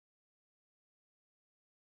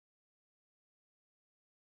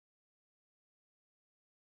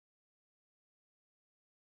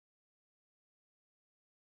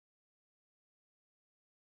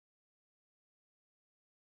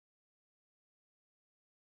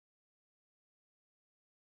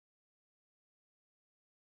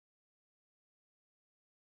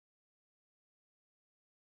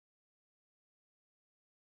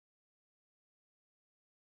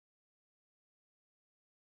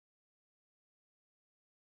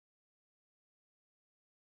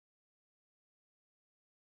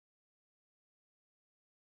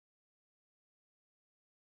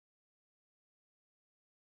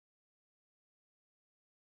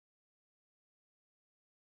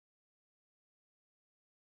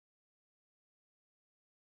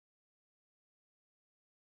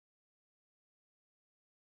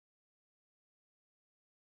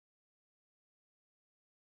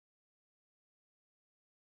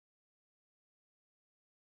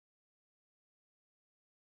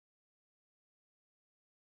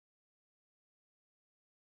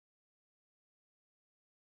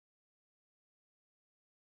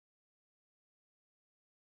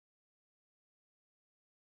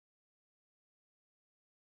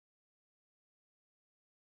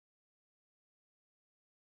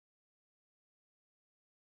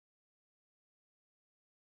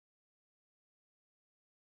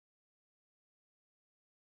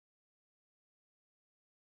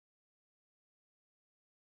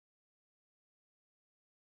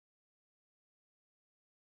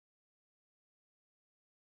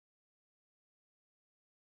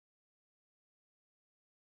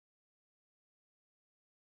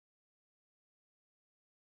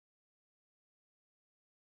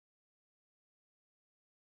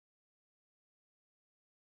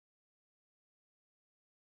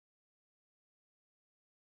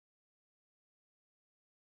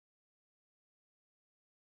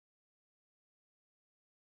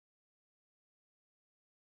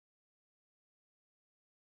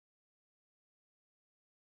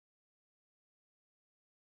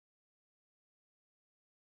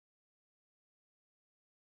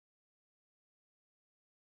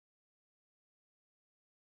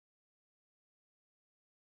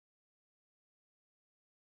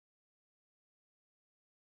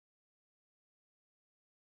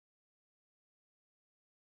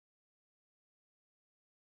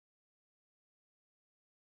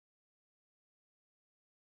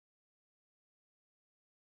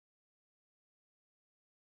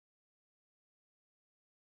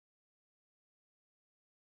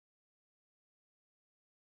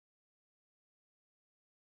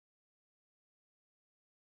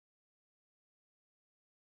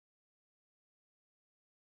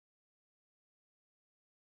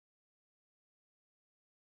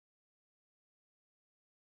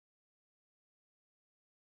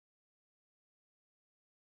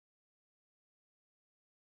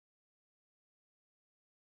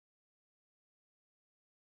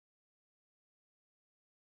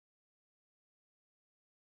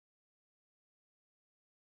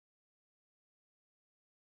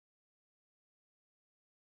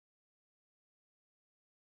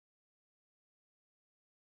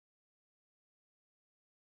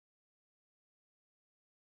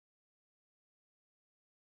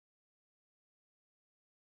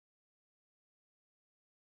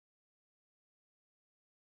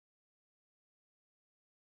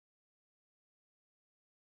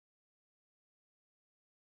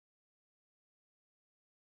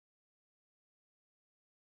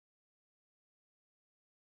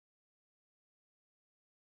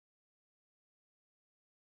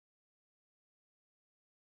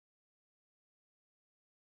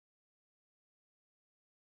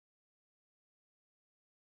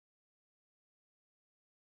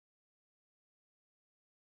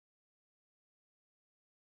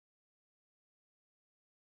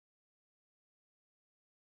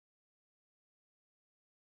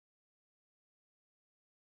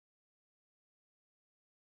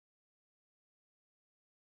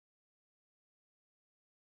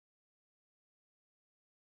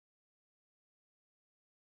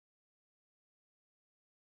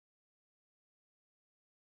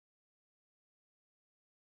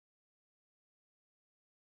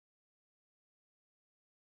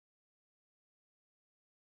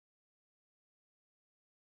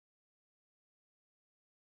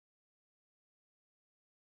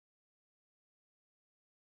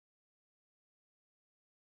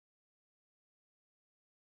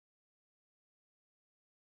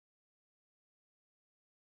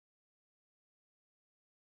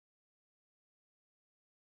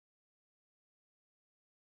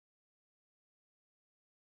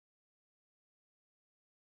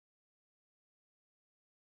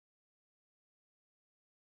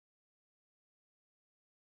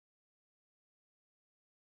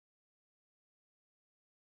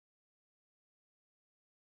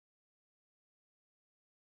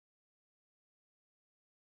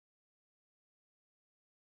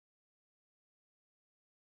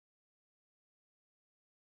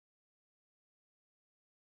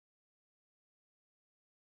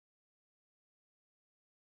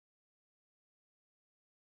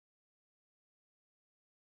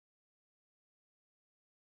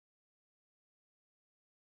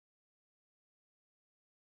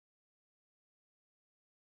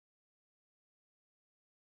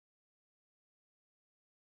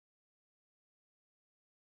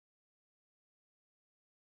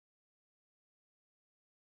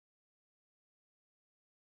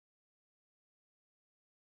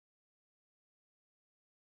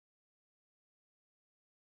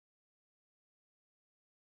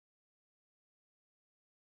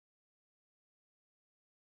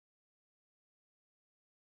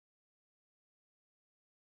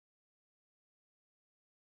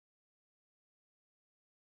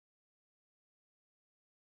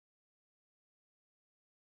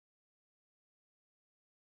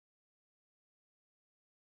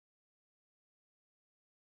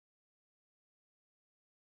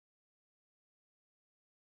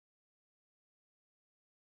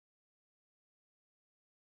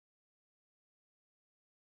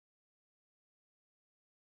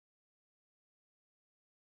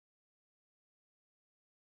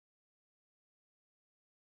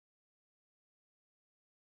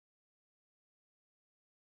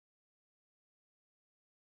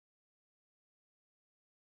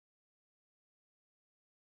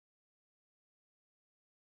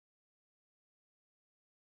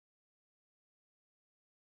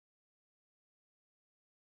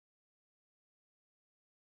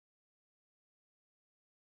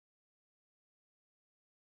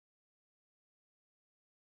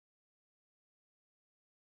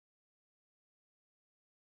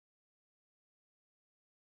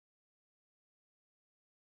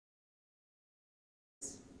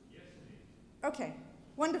Okay,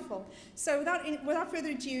 wonderful. So without further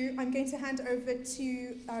ado, I'm going to hand over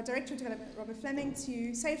to our Director of Development, Robert Fleming,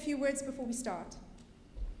 to say a few words before we start.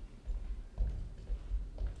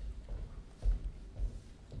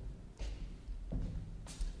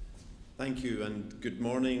 Thank you, and good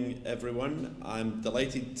morning, everyone. I'm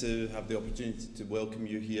delighted to have the opportunity to welcome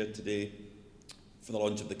you here today for the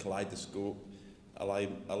launch of the Kaleidoscope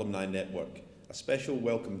Alumni Network. A special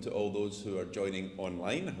welcome to all those who are joining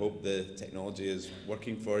online. I hope the technology is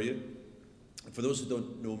working for you. For those who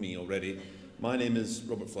don't know me already, my name is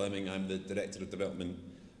Robert Fleming. I'm the Director of Development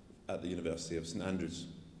at the University of St Andrews.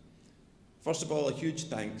 First of all, a huge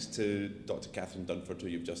thanks to Dr Catherine Dunford, who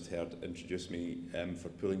you've just heard introduce me, for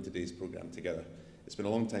pulling today's programme together. It's been a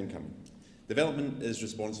long time coming. Development is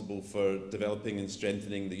responsible for developing and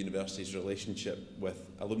strengthening the university's relationship with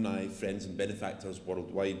alumni, friends and benefactors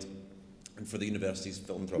worldwide, and for the university's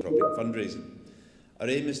philanthropic fundraising. Our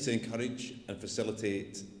aim is to encourage and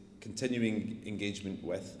facilitate continuing engagement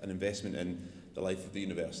with and investment in the life of the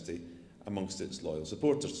university amongst its loyal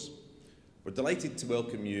supporters. We're delighted to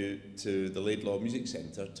welcome you to the Laidlaw Music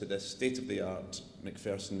Centre, to this state-of-the-art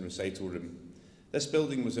Macpherson recital room. This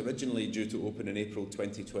building was originally due to open in April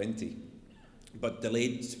 2020, but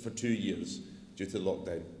delayed for 2 years due to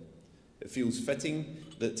lockdown. It feels fitting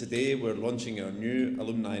that today we're launching our new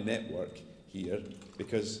alumni network here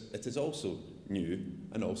because it is also new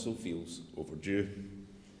and also feels overdue.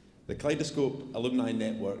 The Kaleidoscope Alumni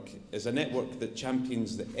Network is a network that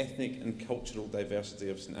champions the ethnic and cultural diversity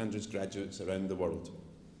of St Andrews graduates around the world.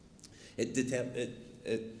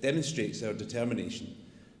 It demonstrates our determination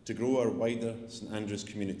to grow our wider St Andrews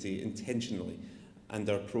community intentionally, and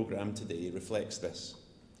our programme today reflects this.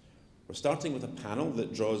 We're starting with a panel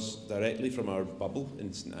that draws directly from our bubble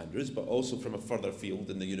in St Andrews, but also from a further field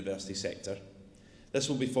in the university sector. This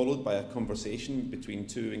will be followed by a conversation between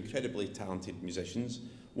two incredibly talented musicians,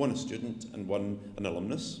 one a student and one an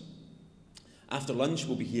alumnus. After lunch,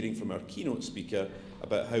 we'll be hearing from our keynote speaker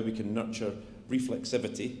about how we can nurture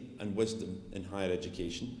reflexivity and wisdom in higher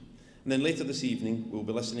education. And then later this evening, we'll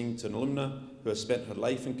be listening to an alumna who has spent her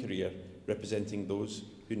life and career representing those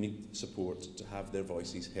who need support to have their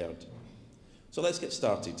voices heard. So let's get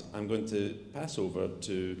started. I'm going to pass over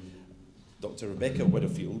to Dr Rebekah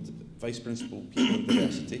Widdowfield, Vice Principal, People and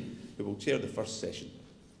Diversity, who will chair the first session.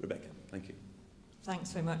 Rebekah, thank you.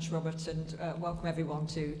 Thanks very much, Robert, and welcome everyone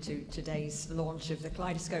to today's launch of the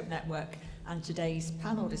Kaleidoscope Network and today's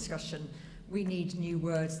panel discussion. We need new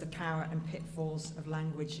words, the power and pitfalls of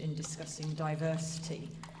language in discussing diversity.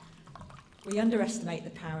 We underestimate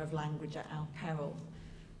the power of language at our peril.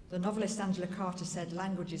 The novelist Angela Carter said,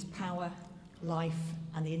 language is power, life,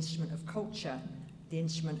 and the instrument of culture, the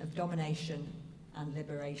instrument of domination and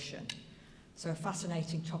liberation. So a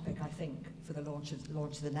fascinating topic, I think, for the launch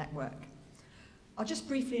of the network. I'll just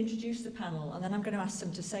briefly introduce the panel, and then I'm going to ask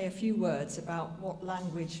them to say a few words about what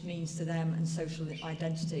language means to them and social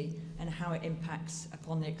identity and how it impacts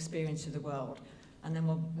upon the experience of the world. And then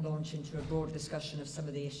we'll launch into a broader discussion of some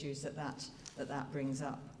of the issues that brings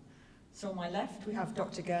up. So on my left, we have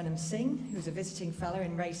Dr Gurnam Singh, who's a visiting fellow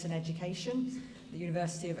in race and education,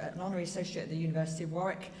 an honorary associate at the University of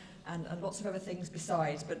Warwick, and lots of other things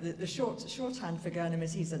besides. But the shorthand for Gurnam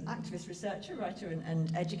is he's an activist researcher, writer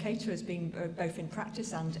and educator, has been both in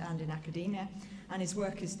practice and in academia, and his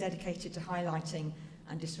work is dedicated to highlighting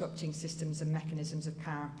and disrupting systems and mechanisms of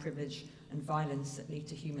power, privilege and violence that lead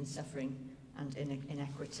to human suffering and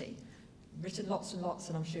inequity. Written lots and lots,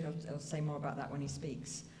 and I'm sure he'll say more about that when he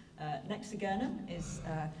speaks. Next to Gurnam is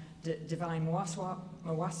Divine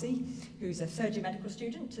Mwawasi, who's a third year medical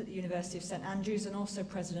student at the University of St Andrews and also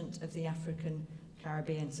president of the African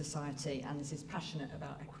Caribbean Society, and is passionate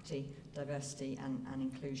about equity, diversity and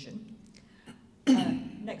inclusion.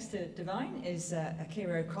 Next to Divine is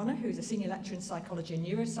Akira O'Connor, who's a senior lecturer in psychology and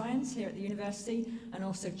neuroscience here at the university and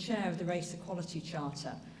also chair of the Race Equality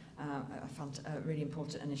Charter, a really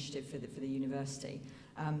important initiative for the university.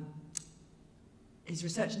 His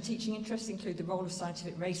research and teaching interests include the role of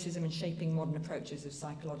scientific racism in shaping modern approaches of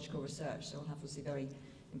psychological research, so we'll have obviously very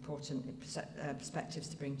important perspectives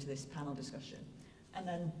to bring to this panel discussion. And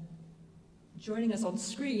then joining us on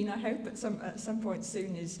screen, I hope at some point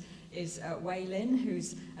soon, is Wei Lin,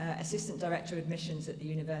 who's Assistant Director of Admissions at the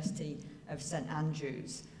University of St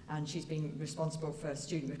Andrews, and she's been responsible for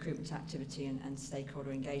student recruitment activity and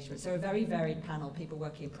stakeholder engagement. So a very varied panel, people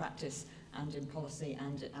working in practice and in policy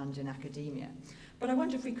and in academia. But I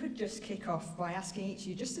wonder if we could just kick off by asking each of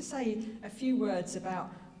you just to say a few words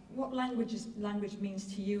about what language means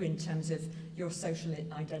to you in terms of your social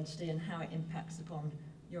identity and how it impacts upon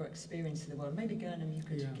your experience of the world. Maybe Gurnam, you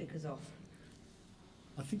could kick us off.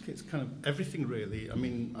 I think it's kind of everything, really. I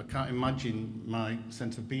mean, I can't imagine my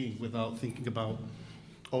sense of being without thinking about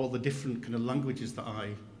all the different kind of languages that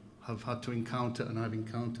I have had to encounter and I've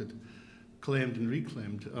encountered, claimed and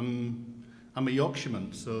reclaimed. I'm a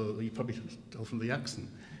Yorkshireman, so you probably can tell from the accent,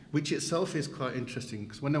 which itself is quite interesting,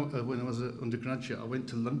 because when I was an undergraduate, I went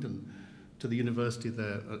to London, to the university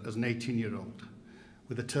there as an 18-year-old,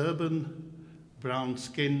 with a turban, brown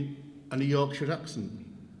skin, and a Yorkshire accent.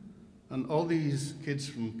 And all these kids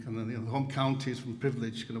from kind of, you know, home counties, from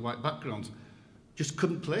privileged kind of white backgrounds, just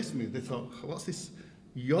couldn't place me. They thought, what's this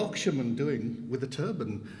Yorkshireman doing with a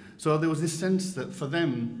turban? So there was this sense that for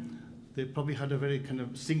them, they probably had a very kind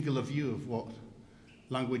of singular view of what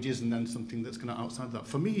language is, and then something that's kind of outside that.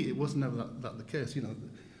 For me, it was never that the case, you know.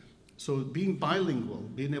 So being bilingual,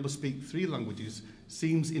 being able to speak 3 languages,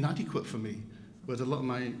 seems inadequate for me, whereas a lot of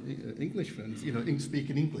my English friends, you know, speak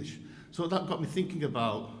in English. So that got me thinking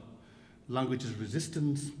about language as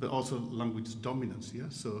resistance, but also language as dominance, yeah?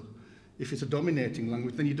 So if it's a dominating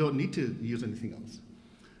language, then you don't need to use anything else.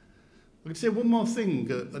 I could say one more thing.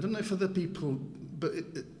 I don't know if other people, but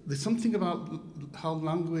there's something about how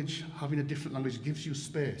language, having a different language, gives you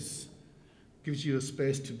space. Gives you a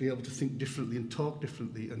space to be able to think differently and talk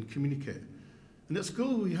differently and communicate. And at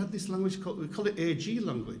school, we had this language we call it AG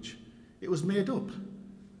language. It was made up.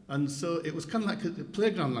 And so it was kind of like a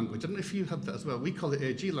playground language. I don't know if you had that as well. We call it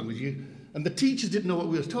AG language. And the teachers didn't know what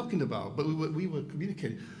we were talking about, but we were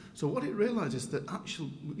communicating. So what it realized is that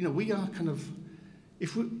actually, you know, we are kind of,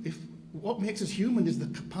 if what makes us human is the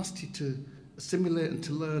capacity to assimilate and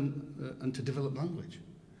to learn and to develop language.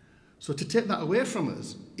 So to take that away from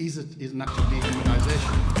us is an act of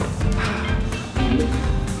dehumanization.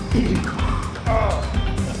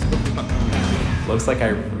 Looks like I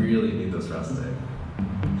really need this resting.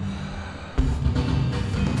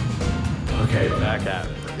 Okay, back at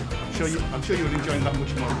it. I'm sure you were enjoying that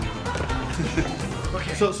much more.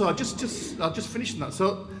 Okay. So I'll just finish on that.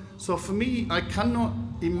 So for me, I cannot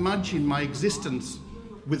imagine my existence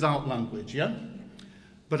without language, yeah?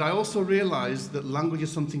 But I also realise that language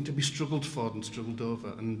is something to be struggled for and struggled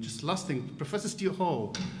over. And just last thing, Professor Stuart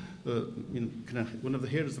Hall, one of the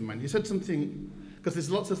heroes of mine, he said something, because there's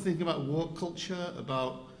lots of things about woke culture,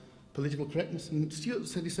 about political correctness, and Stuart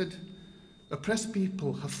said, he said, oppressed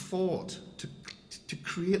people have fought to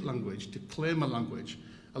create language, to claim a language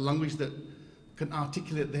that can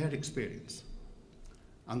articulate their experience,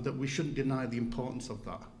 and that we shouldn't deny the importance of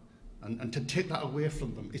that. And to take that away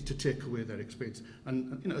from them is to take away their experience.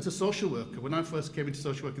 And you know, as a social worker, when I first came into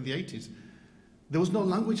social work in the 80s, there was no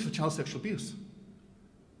language for child sexual abuse.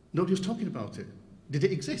 Nobody was talking about it. Did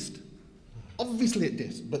it exist? Obviously it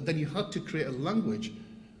did, but then you had to create a language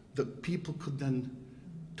that people could then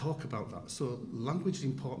talk about that. So language is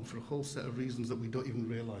important for a whole set of reasons that we don't even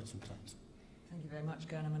realise sometimes. Thank you very much,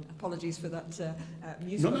 Gurnam, and apologies for that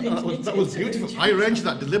musical. No, that was beautiful. I arranged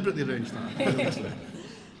that, deliberately arranged that.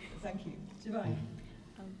 Thank you. Divine.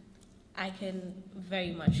 I can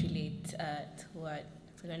very much relate to what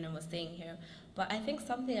Gurnam was saying here, but I think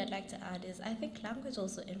something I'd like to add is I think language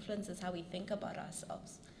also influences how we think about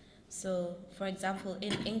ourselves. So, for example,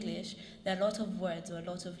 in English, there are a lot of words or a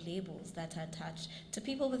lot of labels that are attached to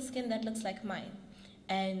people with skin that looks like mine.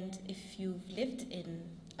 And if you've lived in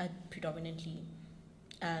a predominantly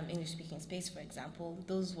English-speaking space, for example,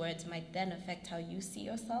 those words might then affect how you see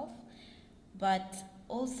yourself. But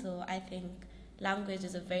also, I think language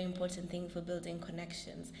is a very important thing for building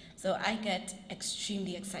connections. So I get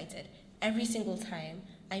extremely excited every single time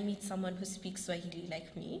I meet someone who speaks Swahili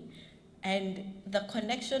like me. And the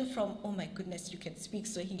connection from, oh my goodness, you can speak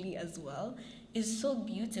Swahili as well, is so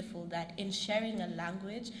beautiful that in sharing a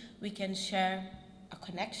language, we can share a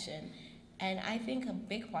connection. And I think a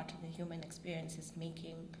big part of the human experience is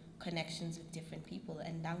making connections with different people,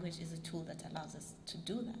 and language is a tool that allows us to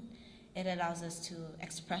do that. It allows us to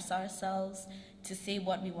express ourselves, to say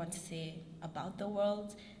what we want to say about the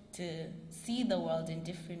world, to see the world in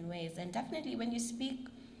different ways. And definitely when you speak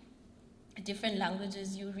different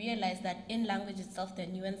languages, you realize that in language itself there are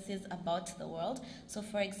nuances about the world. So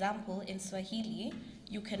for example, in Swahili,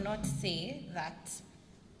 you cannot say that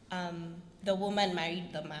the woman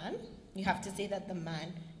married the man. You have to say that the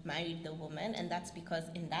man married the woman, and that's because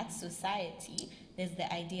in that society, there's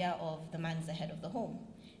the idea of the man is the head of the home.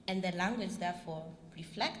 And the language, therefore,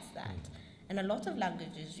 reflects that. And a lot of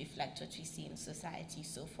languages reflect what we see in society.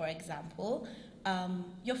 So, for example,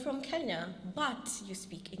 you're from Kenya, but you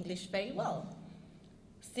speak English very well.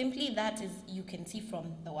 Simply that is, you can see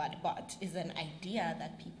from the word but, is an idea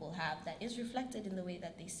that people have that is reflected in the way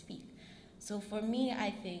that they speak. So for me, I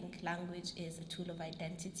think language is a tool of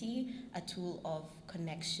identity, a tool of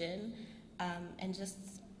connection, and just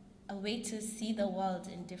a way to see the world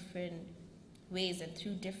in different ways and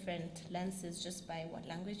through different lenses just by what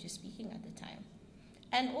language you're speaking at the time.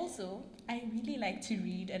 And also, I really like to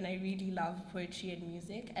read and I really love poetry and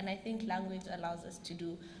music, and I think language allows us to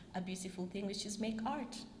do a beautiful thing, which is make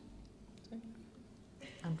art.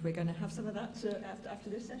 And we're going to have some of that after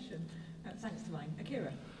this session. Thanks to mine.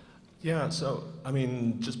 Akira. Yeah, so, I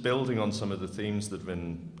mean, just building on some of the themes that have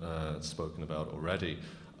been spoken about already,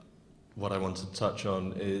 what I want to touch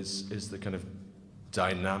on is the kind of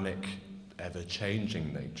dynamic,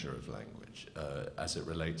 ever-changing nature of language as it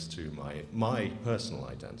relates to my personal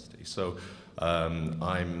identity. So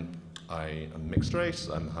I am mixed race,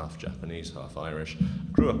 I'm half Japanese, half Irish,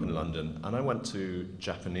 grew up in London, and I went to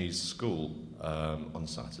Japanese school on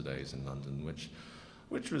Saturdays in London,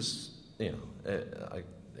 which was, you know,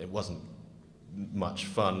 it wasn't much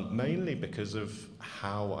fun, mainly because of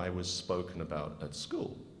how I was spoken about at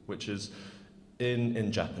school, which is,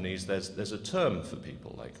 in Japanese, there's a term for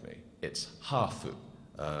people like me. It's hafu.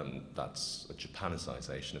 That's a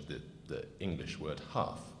Japanicization of the English word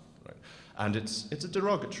half, right? And it's a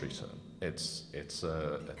derogatory term. It's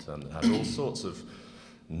a term that has all sorts of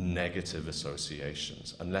negative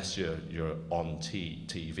associations. Unless you're on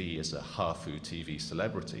TV as a hafu TV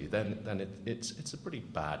celebrity, then it's a pretty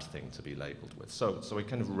bad thing to be labelled with. So I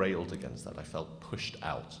kind of railed against that. I felt pushed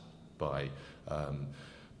out by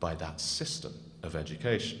that system of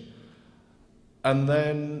education. And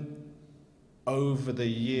then over the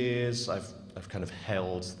years, I've kind of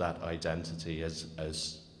held that identity as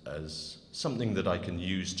something that I can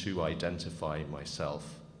use to identify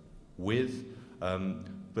myself with,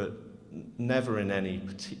 but never in any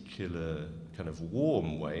particular kind of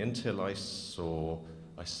warm way until I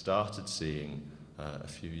started seeing a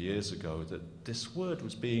few years ago that this word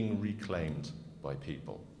was being reclaimed by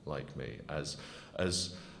people like me as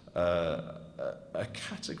a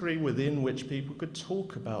category within which people could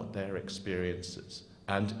talk about their experiences,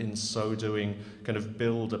 and in so doing kind of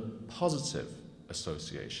build a positive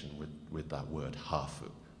association with that word hafu.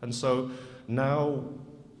 And so now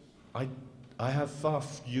I have far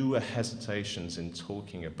fewer hesitations in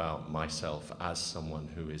talking about myself as someone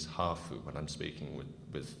who is hafu when I'm speaking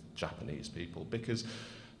with Japanese people, because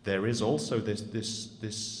there is also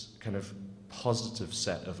this kind of positive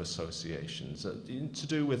set of associations to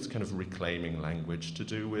do with kind of reclaiming language, to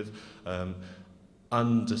do with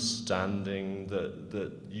understanding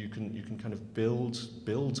that you can kind of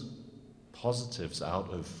build positives out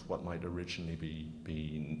of what might originally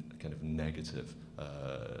be kind of negative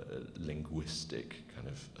linguistic kind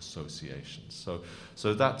of associations.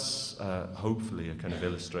 So that's hopefully a kind of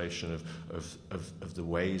illustration of the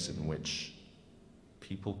ways in which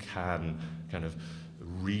people can kind of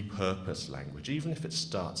repurpose language, even if it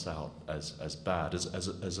starts out as bad, as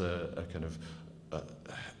a kind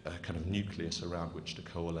of nucleus around which to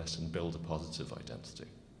coalesce and build a positive identity.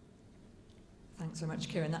 Thanks so much,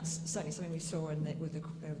 Kieran. That's certainly something we saw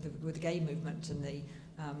with the gay movement, and the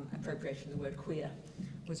appropriation of the word queer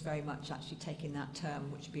was very much actually taking that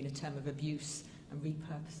term, which had been a term of abuse, and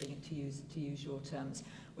repurposing it to use your terms.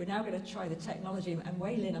 We're now going to try the technology, and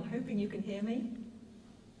Wei Lin, I'm hoping you can hear me.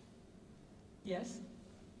 Yes?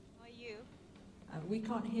 How are you? We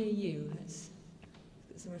can't hear you. Let's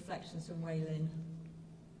get some reflections from Wei Lin.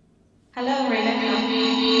 Hello, Rebekah.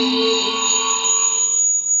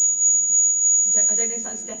 I don't know if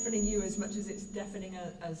that's deafening you as much as it's deafening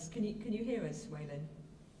us. Can you hear us, Wei Lin?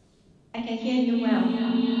 I can hear you well. We're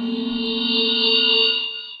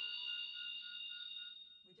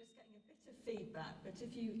just getting a bit of feedback, but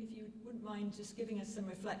if you wouldn't mind just giving us some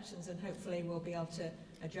reflections, and hopefully we'll be able to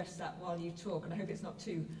address that while you talk, and I hope it's not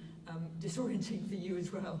too disorienting for you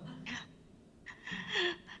as well.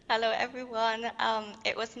 Hello, everyone.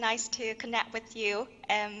 It was nice to connect with you.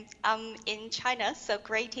 I'm in China, so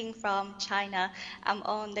greeting from China. I'm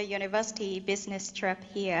on the university business trip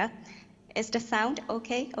here. Is the sound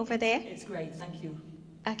okay over there? It's great, thank you.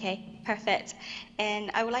 Okay, perfect. And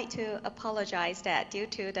I would like to apologize that due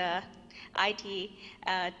to the IT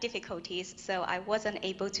difficulties, so I wasn't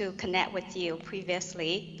able to connect with you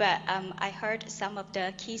previously, but I heard some of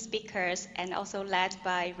the key speakers and also led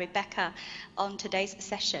by Rebekah on today's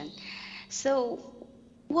session. So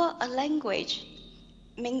what a language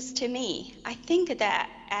means to me, I think that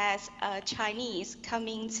as a Chinese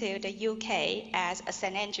coming to the UK as a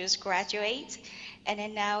St. Andrews graduate, and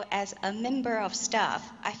then now as a member of staff,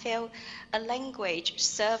 I feel a language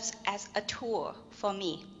serves as a tool for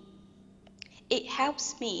me. It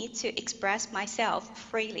helps me to express myself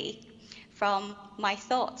freely from my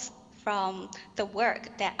thoughts, from the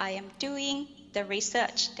work that I am doing, the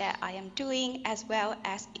research that I am doing, as well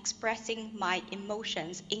as expressing my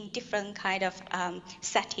emotions in different kind of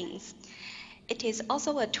settings. It is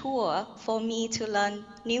also a tool for me to learn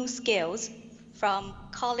new skills from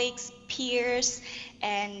colleagues, peers,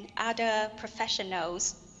 and other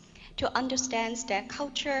professionals, to understand their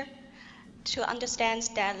culture, to understand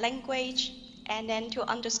their language, and then to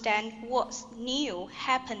understand what's new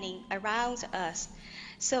happening around us.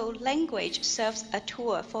 So language serves a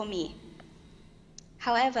tool for me.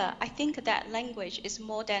 However, I think that language is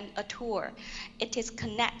more than a tool. It is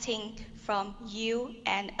connecting from you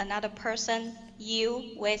and another person,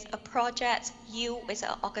 you with a project, you with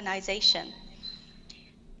an organization.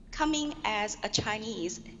 Coming as a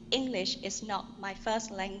Chinese, English is not my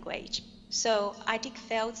first language. So I did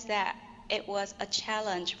feel that it was a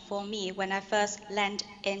challenge for me when I first landed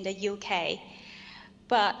in the UK.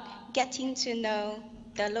 But getting to know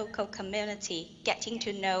the local community, getting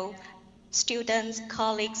to know students,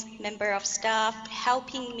 colleagues, member of staff,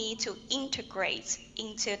 helping me to integrate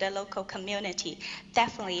into the local community,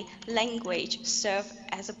 definitely language served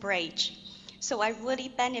as a bridge. So I really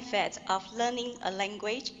benefit of learning a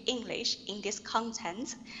language, English, in this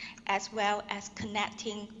content, as well as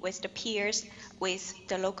connecting with the peers, with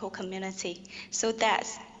the local community. So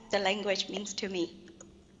that's the language means to me.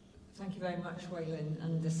 Thank you very much, Waylin,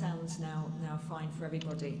 and the sound's now fine for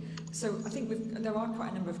everybody. So I think there are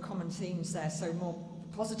quite a number of common themes there. So more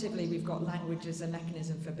positively, we've got language as a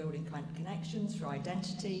mechanism for building connections, for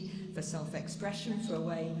identity, for self-expression, for a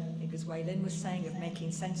way, I think as Waylin was saying, of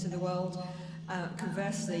making sense of the world.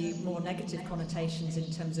 Conversely, more negative connotations in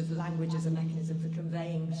terms of language as a mechanism for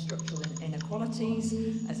conveying structural inequalities,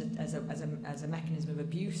 as a mechanism of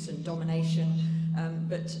abuse and domination.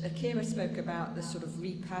 But Akira spoke about the sort of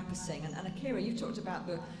repurposing, and Akira, you talked about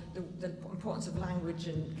the importance of language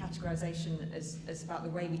and categorization as about the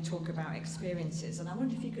way we talk about experiences. And I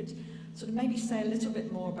wonder if you could sort of maybe say a little bit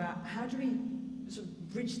more about how do we sort of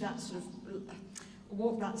bridge that sort of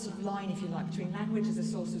walk that sort of line, if you like, between language as a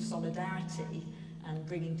source of solidarity and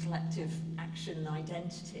bringing collective action and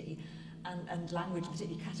identity, and language,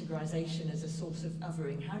 particularly categorization, as a source of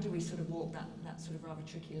othering. How do we sort of walk that sort of rather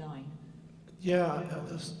tricky line? Yeah,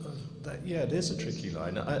 it is a tricky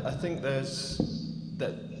line. I think there's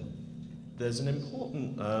an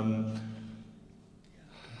important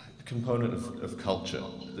component of culture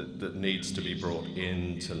that needs to be brought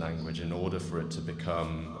into language in order for it to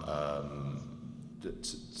become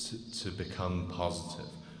to become positive.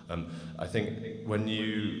 I think when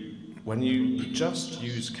you just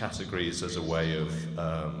use categories as a way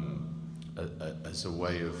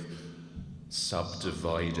of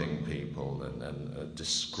subdividing people and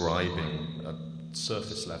describing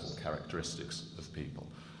surface level characteristics of people,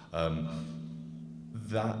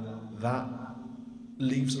 that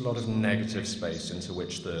leaves a lot of negative space into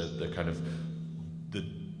which the kind of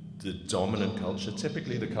the dominant culture,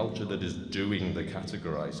 typically the culture that is doing the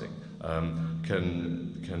categorizing,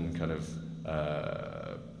 can kind of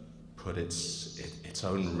put its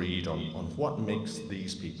own read on what makes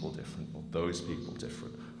these people different or those people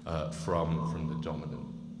different from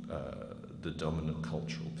the dominant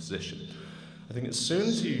cultural position. I think as soon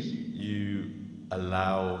as you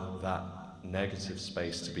allow that negative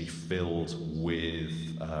space to be filled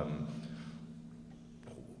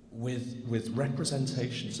with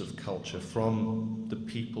representations of culture from the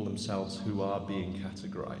people themselves who are being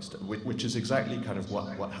categorized, which is exactly kind of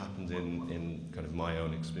what happened in kind of my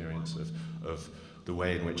own experience of the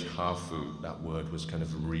way in which hafu, that word, was kind of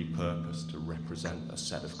repurposed to represent a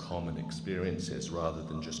set of common experiences rather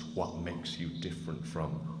than just what makes you different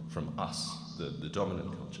from us, the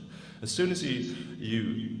dominant culture. As soon as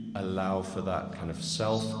you allow for that kind of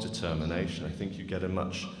self-determination, I think you get a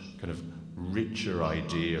much kind of richer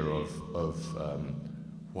idea of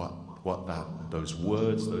what those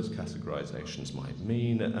words, those categorizations might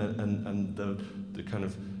mean, and the kind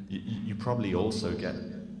of you probably also get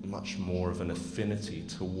much more of an affinity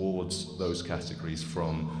towards those categories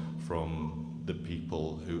from the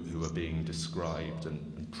people who are being described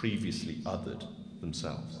and previously othered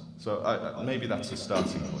themselves. So maybe that's a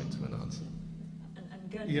starting point to an answer.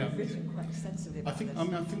 And Gurnam, you've written quite extensively about this. I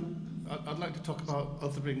think I'd like to talk about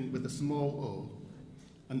othering with a small O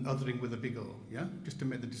and othering with a big O, yeah? Just to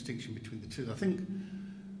make the distinction between the two.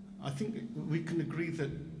 I think we can agree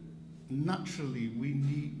that naturally we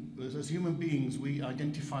need, as human beings, we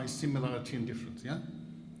identify similarity and difference, yeah?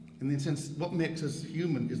 In the sense, what makes us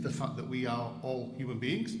human is the fact that we are all human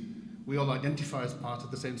beings. We all identify as part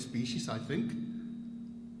of the same species, I think.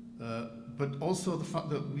 But also the fact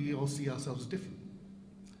that we all see ourselves as different.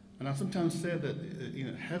 And I sometimes say that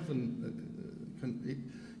heaven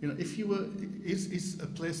You know, if you were, is a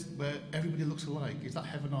place where everybody looks alike, is that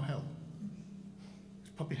heaven or hell? It's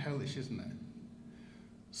probably hellish, isn't it?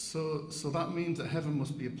 So that means that heaven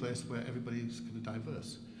must be a place where everybody is kind of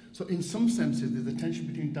diverse. So in some senses, there's a tension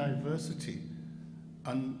between diversity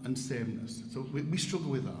and sameness. So we struggle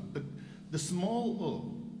with that. But the small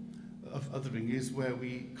O of othering is where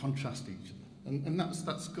we contrast each other. And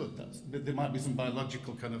that's good. There might be some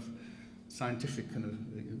biological kind of scientific kind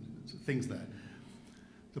of things there.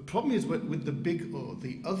 The problem is with the big O,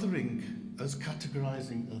 the othering as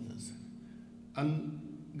categorizing others. And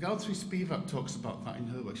Gayatri Spivak talks about that in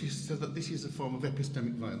her work. She says that this is a form of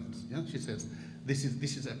epistemic violence. Yeah, she says this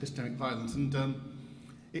is epistemic violence, and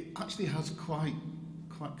it actually has quite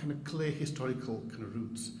kind of clear historical kind of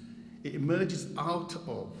roots. It emerges out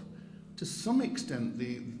of, to some extent,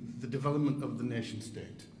 the development of the nation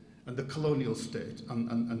state and the colonial state,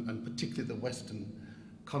 and particularly the Western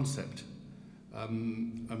concept.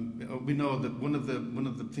 We know that one of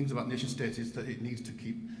the things about nation state is that it needs to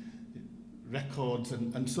keep records,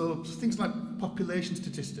 and so things like population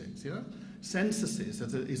statistics, yeah, censuses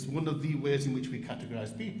is one of the ways in which we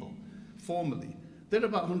categorize people formally. They're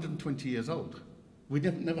about 120 years old. We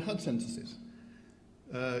never had censuses.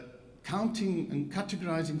 Counting and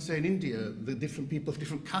categorizing, say in India, the different people of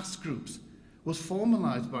different caste groups was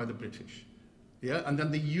formalized by the British, yeah, and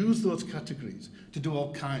then they used those categories to do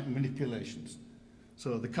all kinds of manipulations.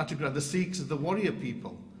 So they categorize the Sikhs as the warrior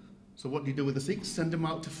people. So what do you do with the Sikhs? Send them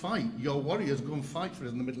out to fight. Your warriors go and fight for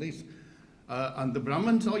us in the Middle East. And the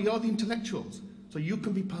Brahmins, you're the intellectuals. So you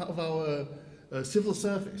can be part of our civil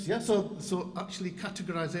service. Yeah. So actually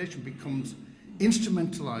categorization becomes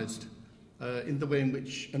instrumentalized in the way in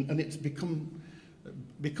which, and it's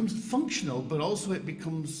becomes functional, but also it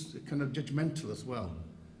becomes kind of judgmental as well.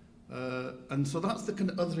 And so that's the kind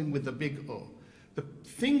of othering with the big O. The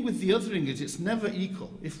thing with the othering is it's never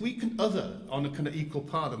equal. If we can other on a kind of equal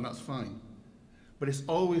par, then that's fine. But it's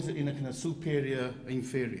always in a kind of superior,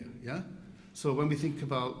 inferior, yeah? So when we think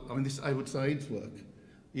about, I mean, this Iwood Said's work,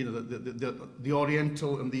 you know, the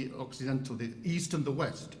Oriental and the Occidental, the East and the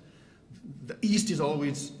West. The East is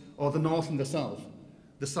always, or the North and the South.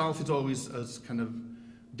 The South is always as kind of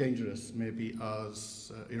dangerous, maybe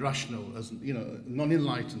as irrational, as, you know,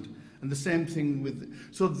 non-enlightened. And the same thing with,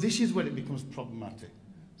 so this is where it becomes problematic.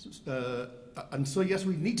 And so yes,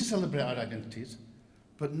 we need to celebrate our identities,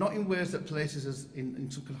 but not in ways that places us in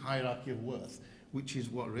some kind of hierarchy of worth, which is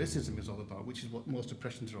what racism is all about, which is what most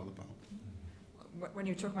oppressions are all about. When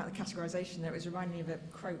you were talking about the categorization, it was reminding me of a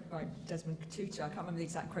quote by Desmond Tutu. I can't remember the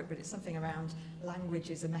exact quote, but it's something around language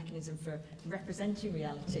is a mechanism for representing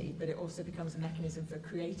reality, but it also becomes a mechanism for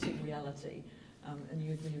creating reality. And when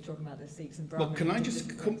you were talking about the Sikhs and Brahmins... Well, can I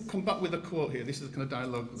just come back with a quote here? This is the kind of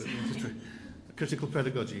dialogue that is critical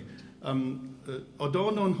pedagogy.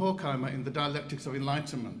 Adorno and Horkheimer in the Dialectics of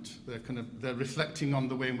Enlightenment, they're reflecting on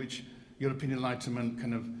the way in which European Enlightenment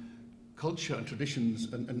kind of culture and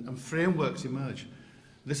traditions and frameworks emerge.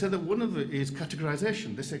 They say that one of it is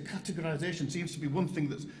categorization. They say categorization seems to be one thing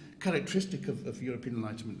that's characteristic of European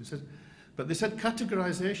Enlightenment. But they said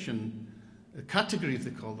categorization, categories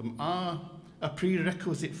they call them, are a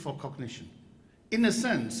prerequisite for cognition. In a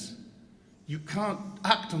sense, you can't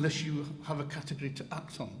act unless you have a category to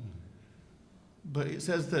act on. But it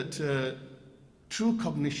says that true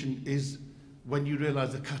cognition is when you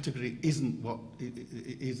realize the category isn't what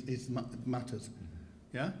matters.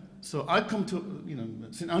 Yeah? So I come to, you know,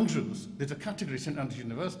 St Andrews, there's a category, St Andrews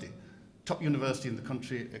University, top university in the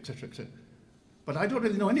country, etc., etc. But I don't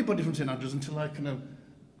really know anybody from St Andrews until I kind of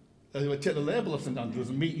take the label of St Andrews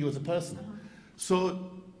and meet you as a person.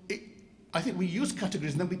 So I think we use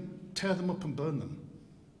categories and then we tear them up and burn them.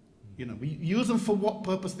 You know, we use them for what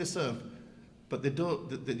purpose they serve, but we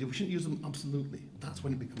shouldn't use them absolutely. That's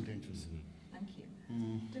when it becomes dangerous. Thank you.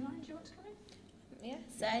 Divine, do you want to come in? Yeah,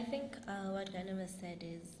 so I think what Gurnam has said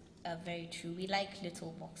is very true. We like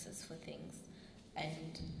little boxes for things.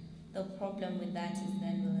 And the problem with that is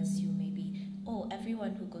then we'll assume maybe, oh,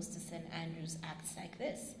 everyone who goes to St Andrews acts like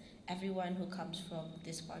this. Everyone who comes from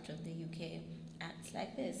this part of the UK acts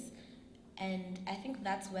like this. And I think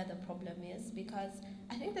that's where the problem is, because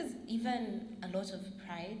I think there's even a lot of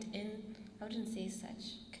pride in, I wouldn't say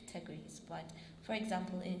such categories, but for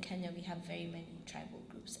example, in Kenya, we have very many tribal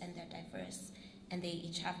groups and they're diverse and they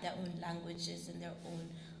each have their own languages and their own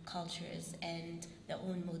cultures and their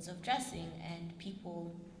own modes of dressing, and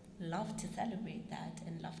people love to celebrate that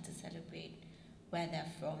and love to celebrate where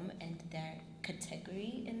they're from and their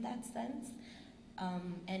category in that sense.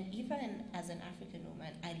 And even as an African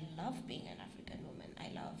woman, I love being an African woman.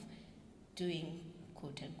 I love doing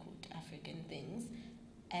quote-unquote African things.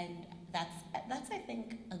 And that's I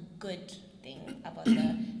think a good thing about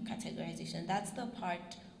the categorization. That's the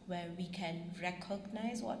part where we can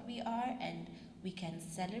recognize what we are and we can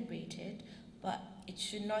celebrate it, but it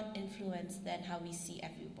should not influence then how we see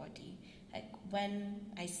everybody. Like when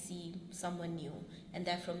I see someone new and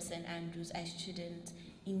they're from St. Andrews, I shouldn't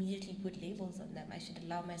immediately put labels on them. I should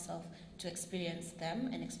allow myself to experience them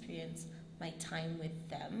and experience my time with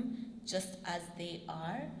them just as they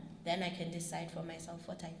are. Then I can decide for myself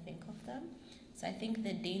what I think of them. So I think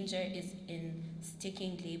the danger is in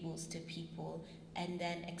sticking labels to people and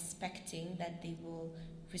then expecting that they will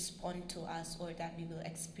respond to us or that we will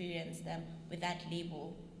experience them with that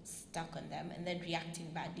label stuck on them and then reacting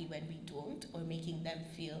badly when we don't, or making them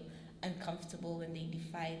feel uncomfortable when they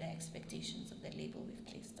defy the expectations of the label we've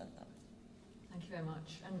placed on them. Thank you very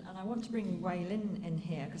much. And I want to bring Wei Lin in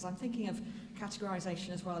here because I'm thinking of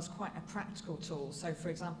categorisation as well as quite a practical tool. So, for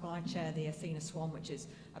example, I chair the Athena Swan, which is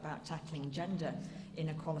about tackling gender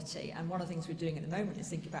inequality. And one of the things we're doing at the moment is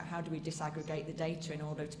thinking about how do we disaggregate the data in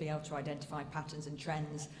order to be able to identify patterns and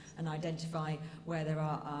trends and identify where there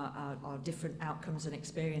are different outcomes and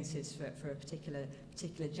experiences for a particular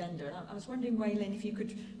gender. And I was wondering, Wei Lin, if you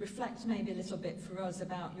could reflect maybe a little bit for us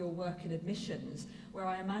about your work in admissions, where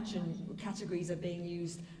I imagine categories are being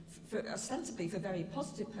used ostensibly for very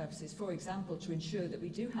positive purposes, for example, to ensure that we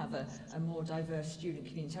do have a more diverse student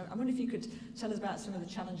community. I wonder if you could tell us about some of the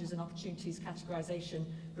challenges and opportunities categorisation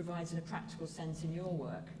provides in a practical sense in your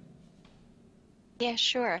work. Yeah,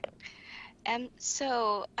 sure.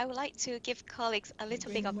 So I would like to give colleagues a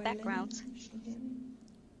little bit of background.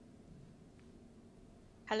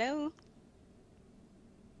 Hello?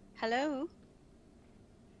 Hello?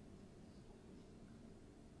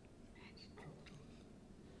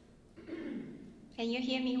 Can you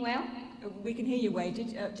hear me well? We can hear you, Wei.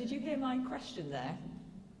 Did you hear my question there?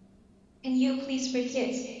 Can you please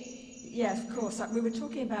repeat? Yes, of course. We were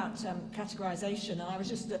talking about categorisation, and I was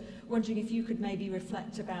just wondering if you could maybe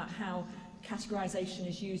reflect about how categorisation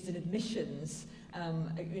is used in admissions.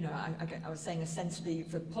 You know, I was saying ostensibly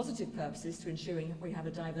for positive purposes to ensuring we have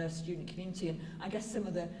a diverse student community, and I guess some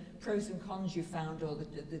of the pros and cons you found, or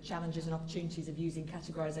the challenges and opportunities of using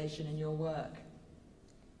categorisation in your work.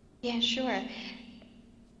 Yeah, sure.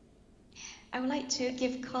 I would like to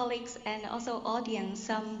give colleagues and also audience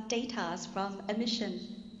some data from admission.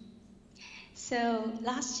 So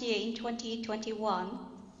last year in 2021,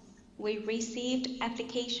 we received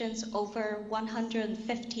applications over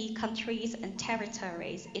 150 countries and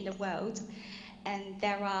territories in the world, and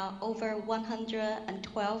there are over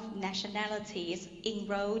 112 nationalities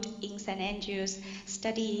enrolled in St. Andrews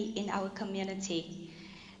study in our community.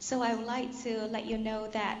 So I would like to let you know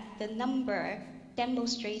that the number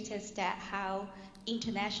demonstrates that how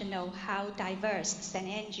international, how diverse St.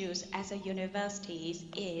 Andrews as a university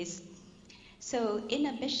is. So in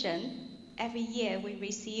admission, every year we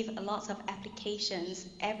receive a lot of applications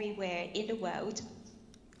everywhere in the world.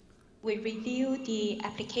 We review the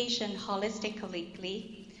application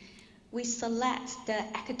holistically. We select the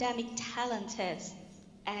academic talented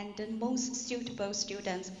and the most suitable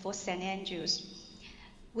students for St. Andrews.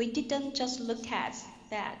 We didn't just look at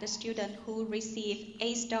that the student who received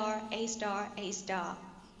A star, A star, A star.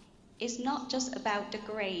 It's not just about the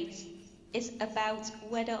grades. It's about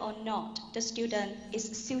whether or not the student is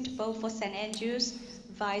suitable for St. Andrews,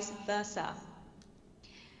 vice versa.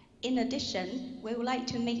 In addition, we would like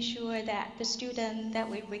to make sure that the student that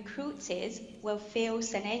we recruited will feel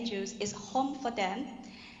St. Andrews is home for them.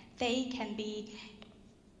 They can be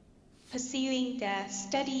pursuing their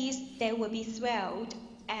studies, they will be thrilled,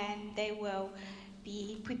 and they will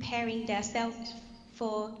be preparing themselves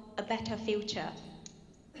for a better future.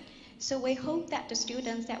 So we hope that the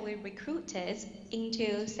students that we recruited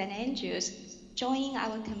into St. Andrews joining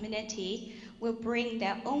our community will bring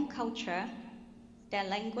their own culture, their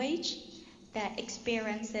language, their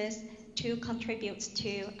experiences to contribute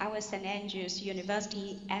to our St. Andrews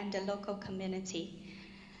University and the local community.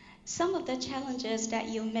 Some of the challenges that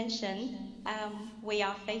you mentioned we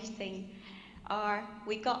are facing are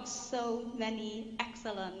we got so many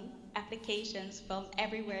excellent applications from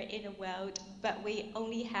everywhere in the world, but we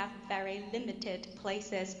only have very limited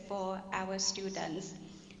places for our students.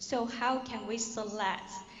 So how can we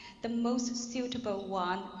select the most suitable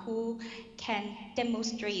one who can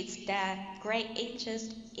demonstrate their great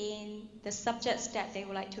interest in the subjects that they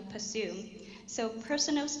would like to pursue? So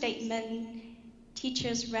personal statement,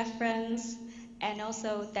 teacher's reference, and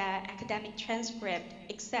also their academic transcript,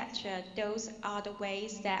 etc. Those are the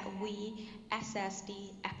ways that we assess the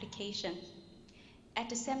application. At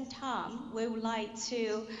the same time, we would like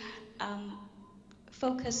to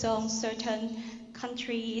focus on certain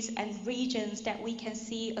countries and regions that we can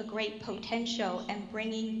see a great potential and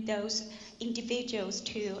bringing those individuals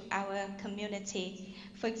to our community.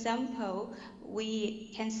 For example,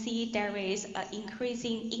 we can see there is an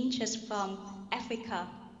increasing interest from Africa,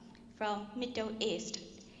 from Middle East.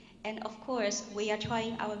 And of course, we are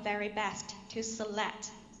trying our very best to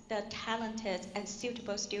select the talented and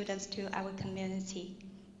suitable students to our community.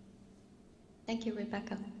 Thank you,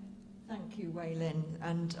 Rebekah. Thank you, Wei Lin.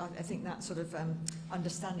 And I think that sort of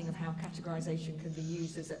understanding of how categorisation can be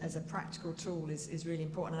used as a practical tool is really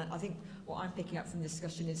important. And I think what I'm picking up from the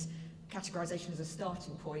discussion is categorisation as a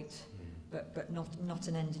starting point, but not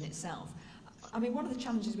an end in itself. I mean, one of the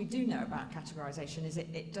challenges we do know about categorisation is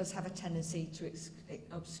it does have a tendency to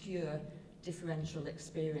obscure differential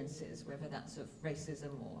experiences, whether that's of racism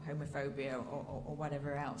or homophobia or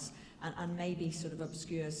whatever else, and maybe sort of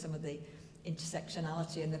obscures some of the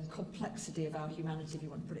intersectionality and the complexity of our humanity, if you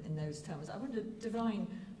want to put it in those terms. I wonder, Divine,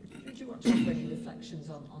 would you want to offer any reflections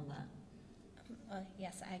on that?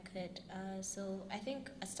 Yes, I could. So I think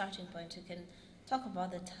a starting point, you can talk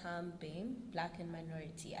about the term being Black and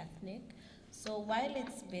minority ethnic. So while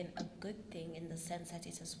it's been a good thing in the sense that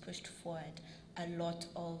it has pushed forward a lot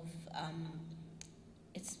of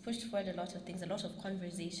things, a lot of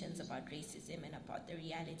conversations about racism and about the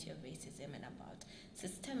reality of racism and about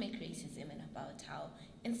systemic racism and about how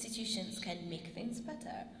institutions can make things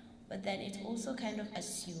better. But then it also kind of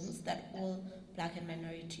assumes that all Black and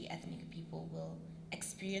minority ethnic people will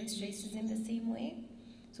experience racism the same way.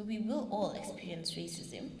 So we will all experience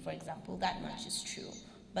racism, for example, that much is true.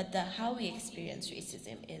 But how we experience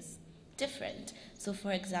racism is different. So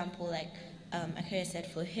for example, like Akira said,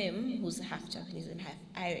 for him, who's half Japanese and half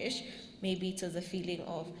Irish, maybe it was a feeling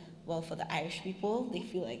of, well, for the Irish people, they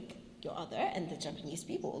feel like you're other, and the Japanese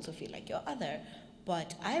people also feel like you're other.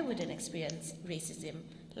 But I wouldn't experience racism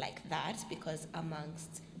like that, because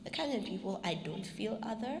amongst the Kenyan people, I don't feel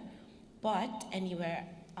other. But anywhere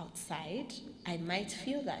outside, I might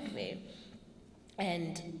feel that way.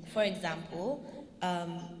 And for example,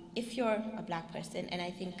 if you're a Black person, and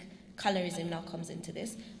I think colorism now comes into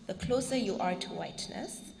this, the closer you are to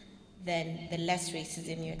whiteness, then the less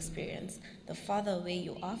racism you experience. The farther away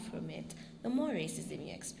you are from it, the more racism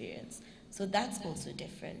you experience. So that's also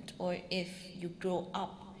different. Or if you grow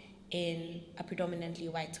up in a predominantly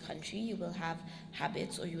white country, you will have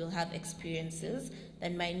habits or you will have experiences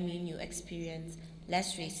that might mean you experience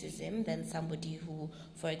less racism than somebody who,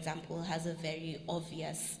 for example, has a very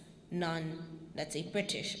obvious let's say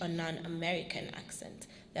British or non-American accent.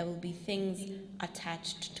 There will be things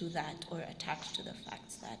attached to that or attached to the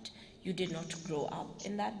fact that you did not grow up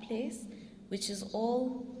in that place, which is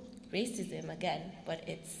all racism again, but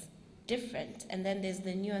it's different. And then there's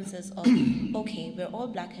the nuances of, okay, we're all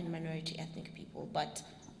Black and minority ethnic people, but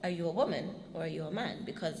are you a woman or are you a man?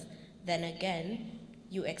 Because then again,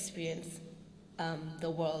 you experience the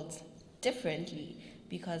world differently,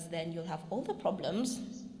 because then you'll have all the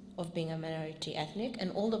problems of being a minority ethnic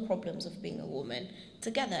and all the problems of being a woman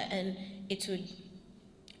together, and it would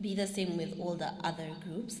be the same with all the other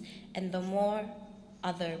groups. And the more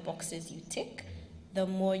other boxes you tick, the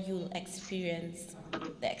more you'll experience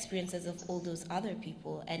the experiences of all those other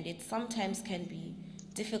people. And it sometimes can be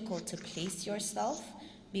difficult to place yourself,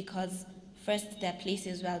 because first there are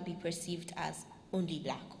places where I'll be perceived as only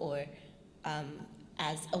Black or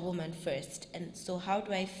as a woman first. And so how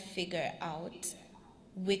do I figure out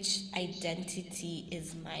which identity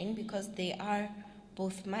is mine? Because they are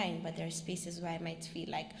both mine, but there are spaces where I might feel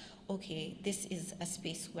like, okay, this is a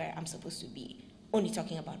space where I'm supposed to be only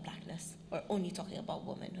talking about Blackness or only talking about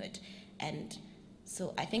womanhood. And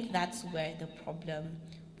so I think that's where the problem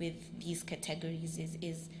with these categories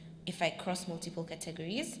is if I cross multiple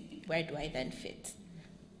categories, where do I then fit?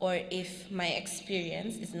 Or if my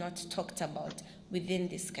experience is not talked about within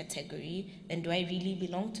this category, then do I really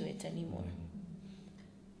belong to it anymore?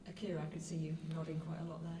 Akira, I could see you nodding quite a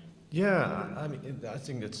lot there. Yeah, I mean, I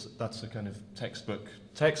think that's a kind of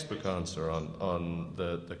textbook answer on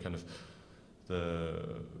the kind of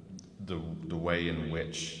the way in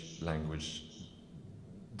which language,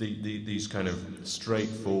 these kind of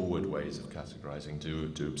straightforward ways of categorizing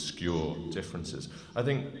do obscure differences. I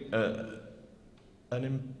think an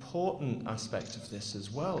important aspect of this as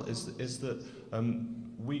well is that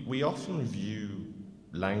we often view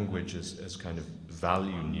language as kind of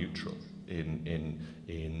value neutral in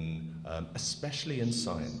especially in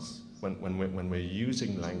science, when we're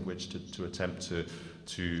using language to attempt to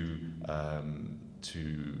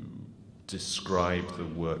describe the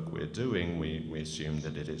work we're doing, we assume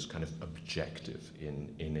that it is kind of objective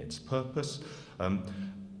in its purpose.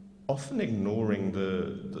 often ignoring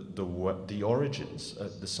the origins,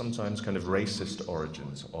 the sometimes kind of racist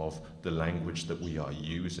origins of the language that we are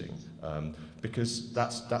using, because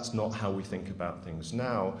that's not how we think about things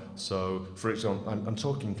now. So, for example, I'm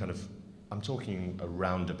talking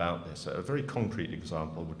around about this. A very concrete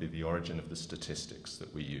example would be the origin of the statistics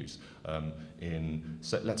that we use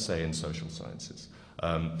let's say in social sciences,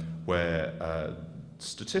 where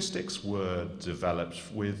statistics were developed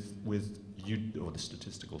or the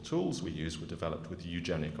statistical tools we use were developed with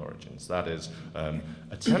eugenic origins. That is,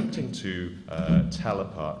 attempting to tell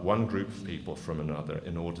apart one group of people from another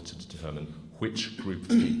in order to determine which group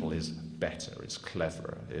of people is better, is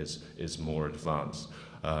cleverer, is more advanced,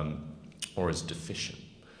 or is deficient.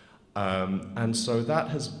 And so that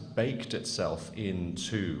has baked itself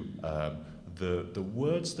into the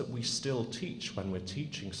words that we still teach when we're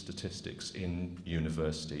teaching statistics in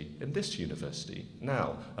this university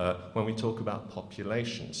now. When we talk about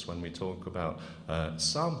populations, when we talk about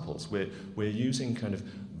samples, we're using kind of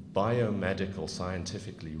biomedical,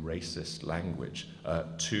 scientifically racist language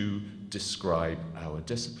to describe our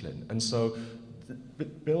discipline. And so,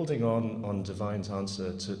 building on Divine's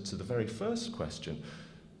answer to the very first question,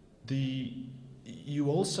 you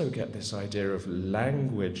also get this idea of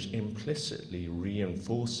language implicitly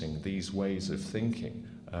reinforcing these ways of thinking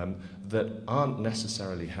that aren't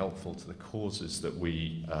necessarily helpful to the causes that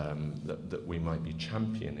we might be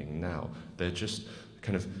championing now. They're just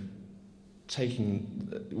kind of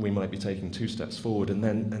we might be taking 2 steps forward and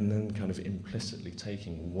then kind of implicitly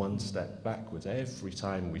taking 1 step backwards every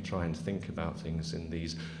time we try and think about things in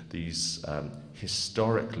these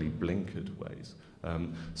historically blinkered ways.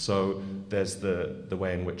 So there's the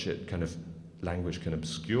way in which language can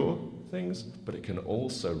obscure things, but it can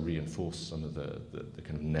also reinforce some of the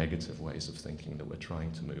kind of negative ways of thinking that we're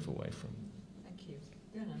trying to move away from. Thank you.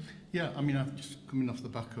 Gurnam. Yeah, I mean, I'm just coming off the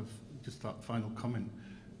back of just that final comment.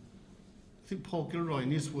 I think Paul Gilroy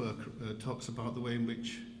in his work talks about the way in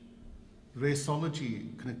which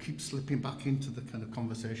raceology kind of keeps slipping back into the kind of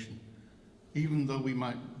conversation, even though we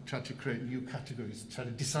might try to create new categories, try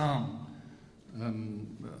to disarm.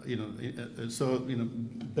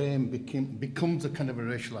 BAME becomes a kind of a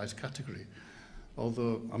racialized category,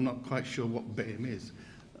 although I'm not quite sure what BAME is.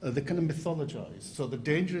 They kind of mythologize. So the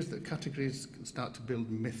danger is that categories start to build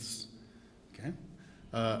myths. Okay,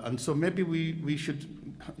 and so maybe we should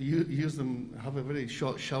use them, have a very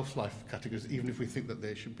short shelf life categories, even if we think that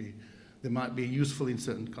they might be useful in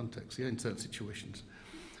certain contexts, in certain situations.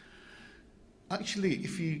 Actually,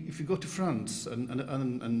 if you go to France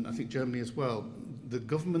and I think Germany as well, the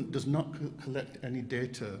government does not collect any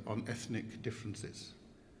data on ethnic differences.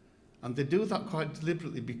 And they do that quite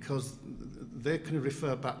deliberately because they can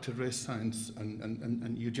refer back to race science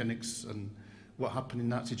and eugenics and what happened in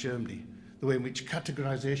Nazi Germany, the way in which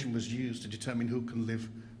categorization was used to determine who can live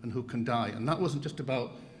and who can die. And that wasn't just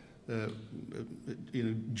about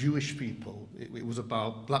Jewish people. It was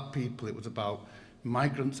about black people. It was about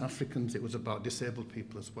migrants, Africans. It was about disabled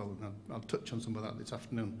people as well. And I'll touch on some of that this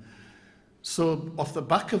afternoon. So off the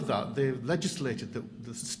back of that, they've legislated that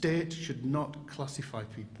the state should not classify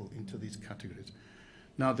people into these categories.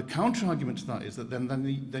 Now, the counter-argument to that is that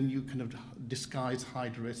then you kind of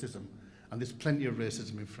hide racism. And there's plenty of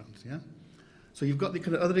racism in France, yeah? So you've got the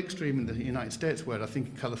kind of other extreme in the United States, where I think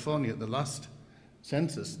in California, at the last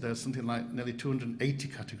census, there's something like nearly 280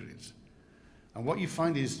 categories. And what you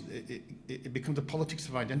find is it becomes a politics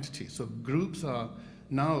of identity. So groups are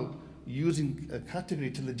now using a category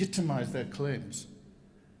to legitimize their claims.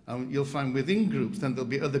 And you'll find within groups, then there'll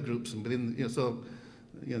be other groups, and within, there's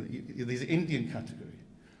the Indian category.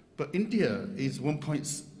 But India is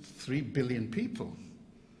 1.3 billion people.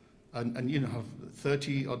 And have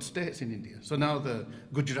 30-odd states in India. So now the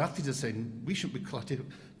Gujaratis are saying, we shouldn't be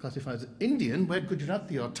classified as Indian, we're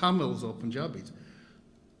Gujarati or Tamils or Punjabis.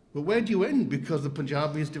 But where do you end? Because the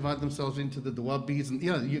Punjabis divide themselves into the Doabis,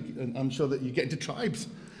 and I'm sure that you get into tribes.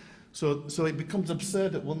 So it becomes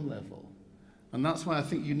absurd at one level. And that's why I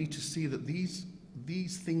think you need to see that these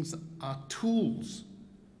things are tools.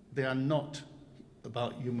 They are not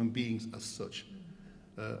about human beings as such.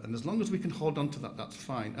 And as long as we can hold on to that, that's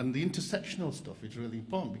fine. And the intersectional stuff is really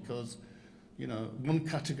important because, one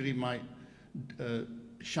category might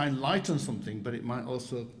shine light on something, but it might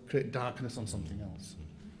also create darkness on something else.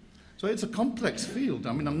 So it's a complex field.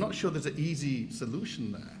 I mean, I'm not sure there's an easy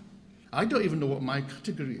solution there. I don't even know what my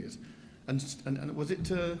category is. And was it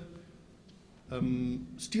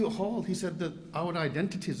Stuart Hall? He said that our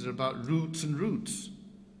identities are about roots and roots.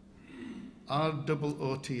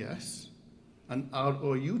 ROOTS and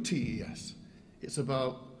ROUTES. It's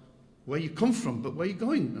about where you come from, but where you're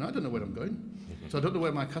going. And I don't know where I'm going. So I don't know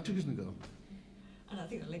where my categories are going to go. And I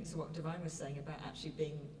think that links to what Divine was saying about actually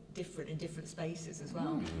being different in different spaces as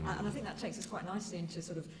well. And I think that takes us quite nicely into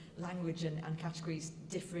sort of language and categories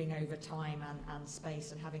differing over time and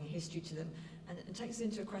space and having a history to them. And it takes us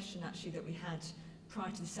into a question actually that we had prior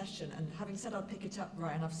to the session. And having said I'll pick it up,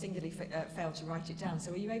 right, and I've singularly failed to write it down.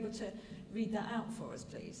 So are you able to read that out for us,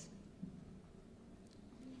 please?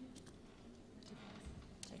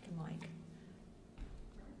 Take a mic.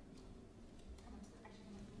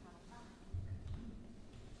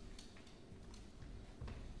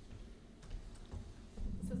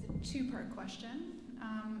 So it's a two-part question.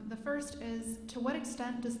 The first is, to what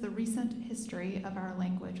extent does the recent history of our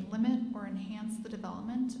language limit or enhance the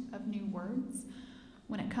development of new words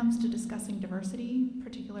when it comes to discussing diversity,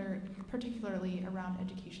 particularly around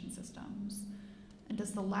education systems? And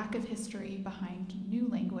does the lack of history behind new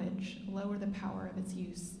language lower the power of its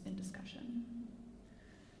use in discussion?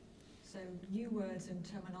 So new words and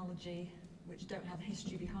terminology which don't have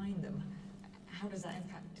history behind them, how does that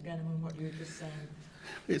impact Gurnam on what you were just saying?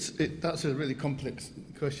 That's a really complex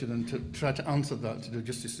question, and to try to answer that, to do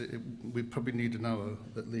justice, we probably need an hour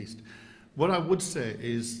at least. What I would say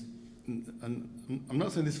is, and I'm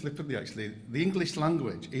not saying this flippantly actually, the English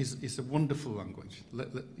language is a wonderful language.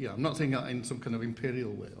 I'm not saying that in some kind of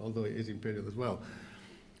imperial way, although it is imperial as well,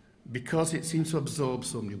 because it seems to absorb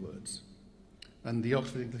so many words. And the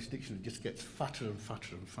Oxford English Dictionary just gets fatter and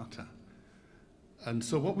fatter and fatter. And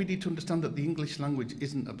so what we need to understand that the English language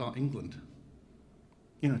isn't about England.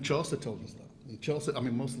 You know, Chaucer told us that. And Chaucer, I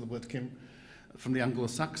mean, most of the words came from the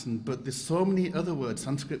Anglo-Saxon, but there's so many other words,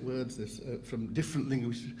 Sanskrit words, from different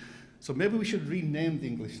languages. So maybe we should rename the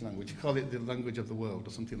English language, call it the language of the world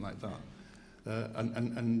or something like that.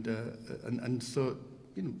 And so,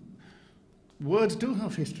 you know, words do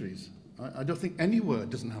have histories. I don't think any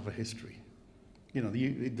word doesn't have a history. You know,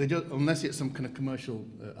 they don't, unless it's some kind of commercial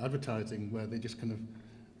advertising where they just kind of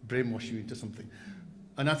brainwash you into something.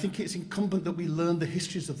 And I think it's incumbent that we learn the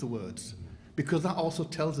histories of the words, because that also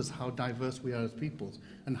tells us how diverse we are as peoples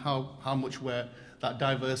and how much that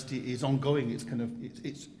diversity is ongoing. It's kind of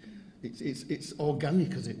it's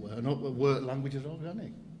organic, as it were. And language is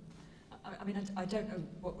organic. I mean, I don't know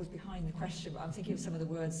what was behind the question, but I'm thinking of some of the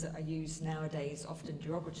words that are used nowadays, often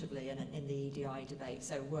derogatively in the EDI debate.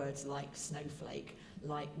 So words like snowflake,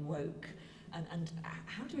 like woke, and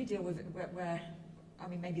how do we deal with it where I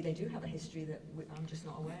mean, maybe they do have a history that I'm just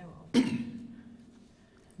not aware of.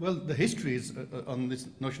 Well, the history is on this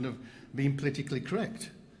notion of being politically correct.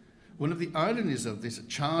 One of the ironies of this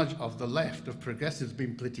charge of the left, of progressives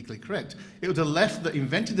being politically correct, it was the left that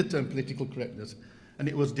invented the term political correctness, and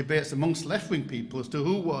it was debates amongst left-wing people as to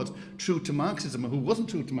who was true to Marxism and who wasn't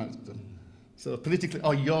true to Marxism. So politically,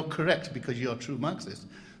 you're correct because you're a true Marxist.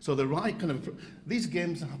 So the right kind of, these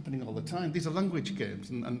games are happening all the time. These are language games,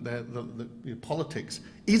 and the politics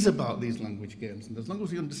is about these language games. And as long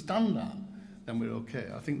as we understand that, then we're okay.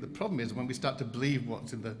 I think the problem is when we start to believe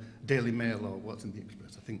what's in the Daily Mail or what's in the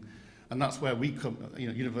Express, I think, and that's where we come, you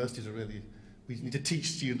know, universities are really, we need to teach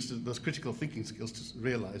students those critical thinking skills to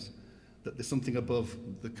realise that there's something above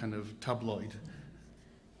the kind of tabloid.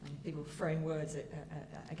 And people throwing words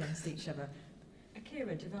against each other.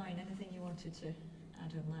 Akira, Divine, anything you wanted to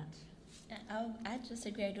add on that? I just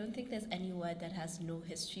agree. I don't think there's any word that has no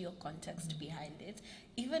history or context behind it,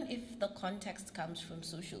 even if the context comes from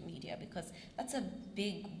social media, because that's a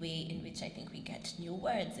big way in which I think we get new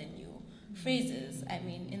words and new phrases. I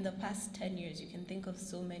mean, in the past 10 years, you can think of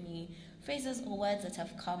so many phrases or words that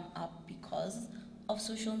have come up because of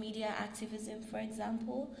social media activism, for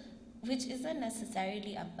example, which isn't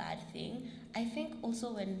necessarily a bad thing. I think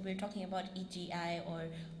also when we're talking about EGI or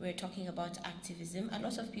we're talking about activism, a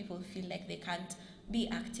lot of people feel like they can't be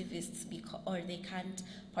activists or they can't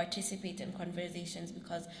participate in conversations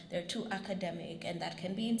because they're too academic, and that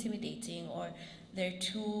can be intimidating, or they're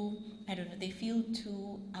too, I don't know, they feel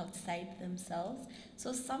too outside themselves.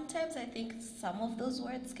 So sometimes I think some of those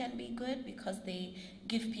words can be good because they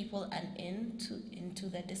give people an into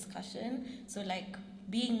the discussion. So like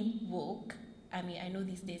being woke, I mean, I know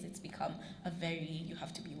these days it's become you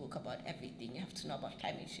have to be woke about everything, you have to know about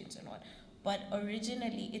climate change and all. But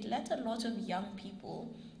originally, it let a lot of young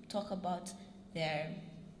people talk about their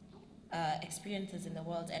experiences in the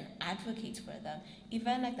world and advocate for them.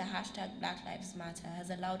 Even like the hashtag Black Lives Matter has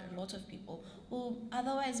allowed a lot of people who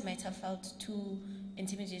otherwise might have felt too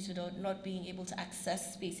intimidated or not being able to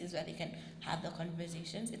access spaces where they can have the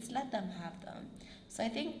conversations. It's let them have them. So I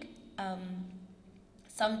think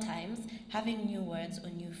sometimes having new words or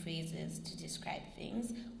new phrases to describe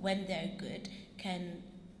things, when they're good, can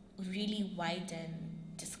really widen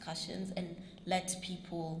discussion discussions and let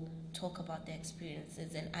people talk about their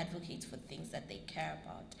experiences and advocate for things that they care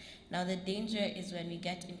about. Now, the danger is when we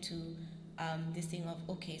get into this thing of,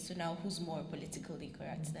 okay, so now who's more politically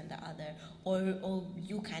correct than the other, or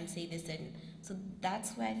you can say this, and so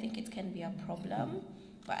that's where I think it can be a problem.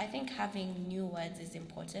 But I think having new words is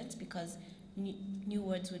important, because new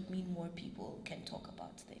words would mean more people can talk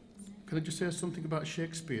about things. Can I just say something about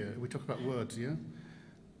Shakespeare? We talk about words, yeah?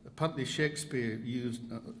 Apparently Shakespeare used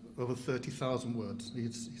over 30,000 words.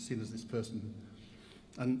 He's seen as this person.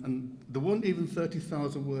 And there weren't even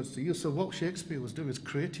 30,000 words to use. So what Shakespeare was doing is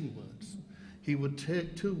creating words. He would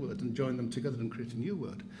take two words and join them together and create a new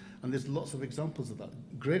word. And there's lots of examples of that.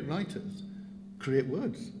 Great writers create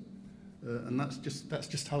words. And that's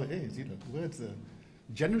just how it is, you know. Words are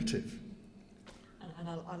generative. And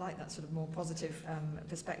I like that sort of more positive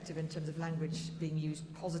perspective in terms of language being used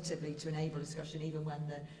positively to enable discussion, even when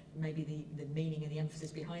maybe the meaning and the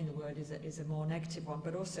emphasis behind the word is a more negative one.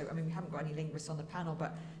 But also, I mean, we haven't got any linguists on the panel,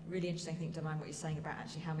 but really interesting, I think, Damien, what you're saying about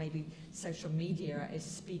actually how maybe social media is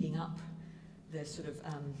speeding up the sort of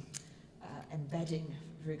embedding,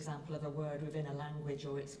 for example, of a word within a language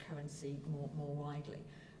or its currency more widely.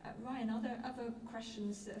 Ryan, are there other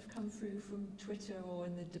questions that have come through from Twitter or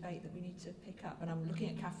in the debate that we need to pick up? And I'm looking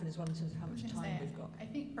at Catherine as well in terms of how much time we've got. I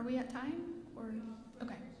think, are we at time? Or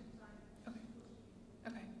okay.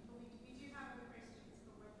 Okay. We do have other questions,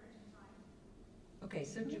 but we're approaching time. Okay,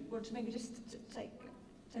 so do you want to maybe just take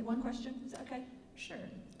one question? Is that okay? Sure.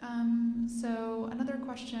 So another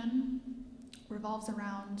question revolves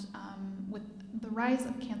around with the rise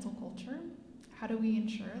of cancel culture, how do we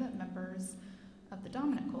ensure that members of the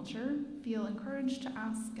dominant culture feel encouraged to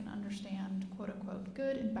ask and understand quote-unquote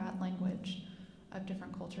good and bad language of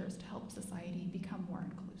different cultures to help society become more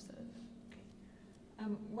inclusive? Okay.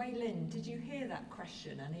 Wei Lin, did you hear that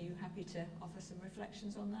question, and are you happy to offer some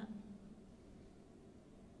reflections on that?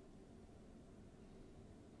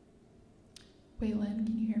 Wei Lin,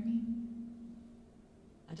 can you hear me?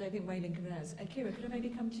 I don't think Wei Lin can hear us. Akira, could I maybe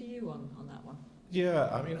come to you on that one? Yeah,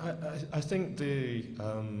 I mean, I think the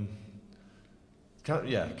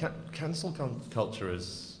cancel culture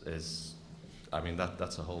is I mean,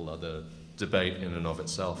 that's a whole other debate in and of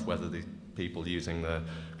itself, whether the people using the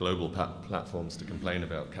global platforms to complain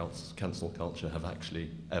about cancel culture have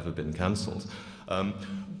actually ever been cancelled.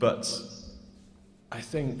 But I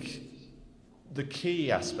think the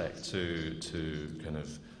key aspect to kind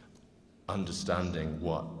of understanding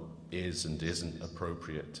what is and isn't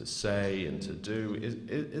appropriate to say and to do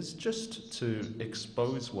is just to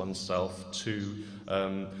expose oneself to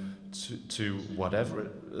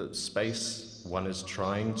whatever space one is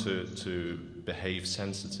trying to behave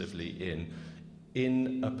sensitively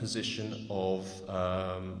in a position of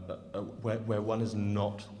where one is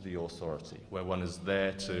not the authority, where one is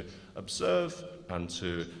there to observe and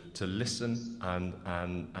to listen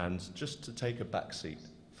and just to take a back seat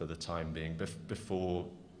for the time being before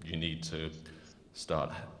you need to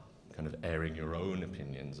start kind of airing your own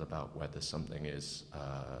opinions about whether something is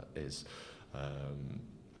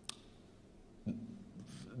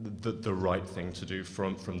the right thing to do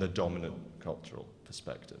from the dominant cultural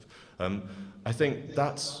perspective. I think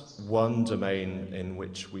that's one domain in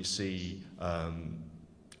which we see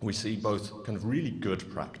both kind of really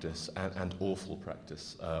good practice and awful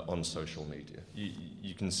practice on social media.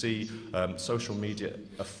 You can see social media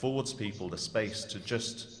affords people the space to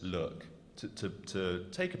just look, to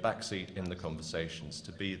take a back seat in the conversations,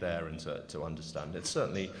 to be there and to understand. It's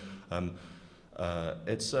certainly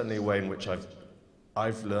a way in which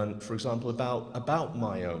I've learned, for example, about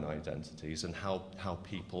my own identities and how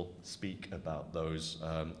people speak about those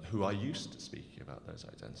who are used to speaking about those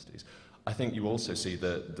identities. I think you also see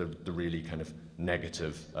the really kind of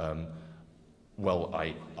negative, well,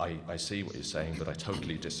 I see what you're saying, but I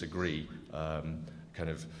totally disagree, kind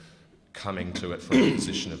of coming to it from a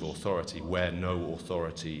position of authority where no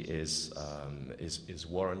authority is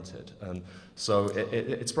warranted. And so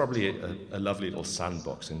it's probably a lovely little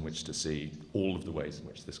sandbox in which to see all of the ways in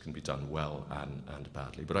which this can be done well and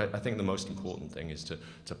badly. But I think the most important thing is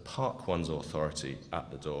to park one's authority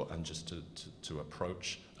at the door and just to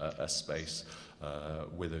approach a space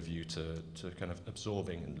with a view to kind of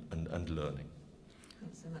absorbing and learning.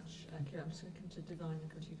 Thanks so much, Akira. I'm just going to come to Divine and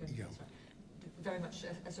come to you guys. Yeah. Very much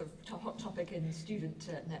a sort of hot topic in student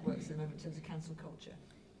networks at the moment in terms of cancel culture.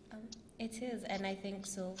 It is, and I think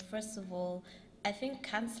so. First of all, I think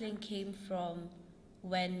cancelling came from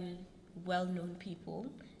when well-known people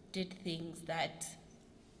did things that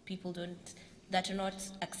that are not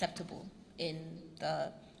acceptable in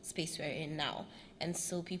the space we're in now. And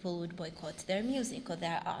so people would boycott their music or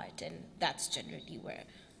their art, and that's generally where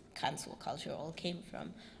cancel culture all came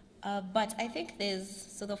from. But I think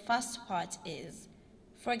so the first part is,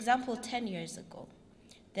 for example, 10 years ago,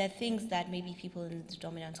 there are things that maybe people in the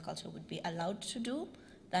dominant culture would be allowed to do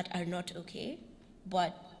that are not okay,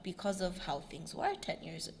 but because of how things were 10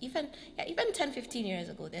 years, even 10, 15 years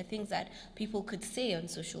ago, there are things that people could say on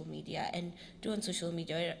social media and do on social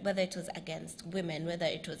media, whether it was against women, whether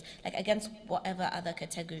it was like against whatever other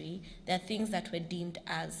category, there are things that were deemed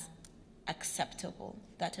as acceptable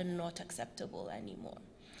that are not acceptable anymore.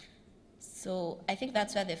 So I think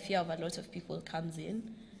that's where the fear of a lot of people comes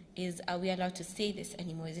in, is are we allowed to say this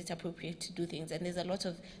anymore? Is it appropriate to do things? And there's a lot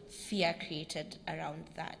of fear created around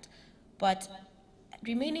that. But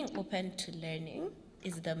remaining open to learning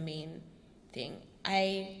is the main thing.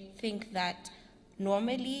 I think that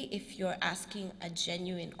normally if you're asking a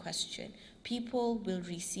genuine question, people will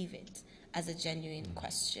receive it as a genuine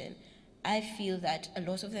question. I feel that a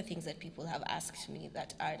lot of the things that people have asked me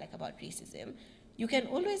that are like about racism, you can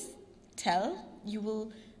always tell,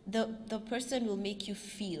 the person will make you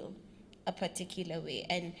feel a particular way,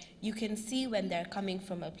 and you can see when they're coming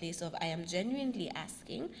from a place of I am genuinely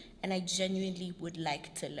asking and I genuinely would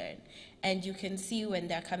like to learn. And you can see when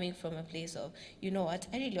they're coming from a place of, you know what,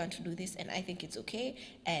 I really want to do this and I think it's okay,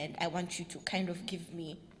 and I want you to kind of give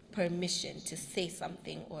me permission to say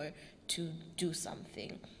something or to do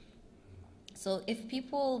something. So if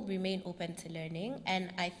people remain open to learning,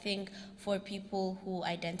 and I think for people who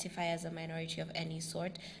identify as a minority of any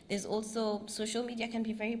sort, there's also, social media can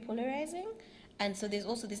be very polarizing. And so there's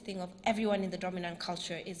also this thing of everyone in the dominant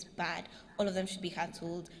culture is bad, all of them should be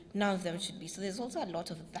cancelled, none of them should be. So there's also a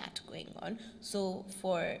lot of that going on. So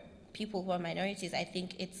for people who are minorities, I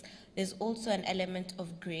think there's also an element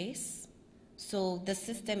of grace. So the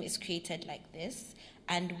system is created like this,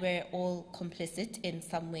 and we're all complicit in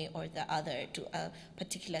some way or the other to a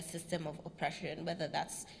particular system of oppression, whether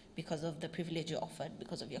that's because of the privilege you're offered,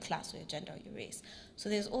 because of your class or your gender or your race. So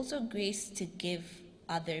there's also grace to give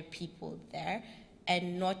other people there,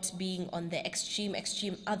 and not being on the extreme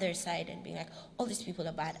other side and being like, all these people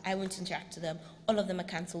are bad, I won't interact with them, all of them are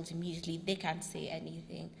cancelled immediately, they can't say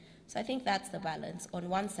anything. So I think that's the balance. On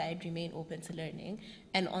one side, remain open to learning,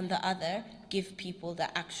 and on the other, give people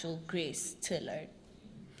the actual grace to learn.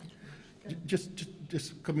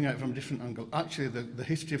 Just coming at it from a different angle, actually the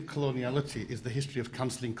history of coloniality is the history of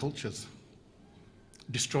cancelling cultures,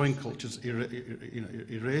 destroying cultures,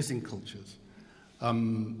 erasing cultures.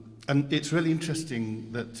 And it's really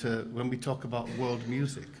interesting that when we talk about world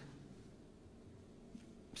music,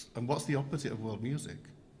 and what's the opposite of world music?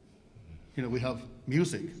 You know, we have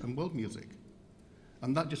music and world music.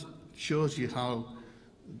 And that just shows you how,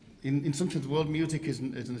 in some sense, world music is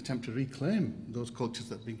an attempt to reclaim those cultures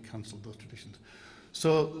that have been cancelled, those traditions.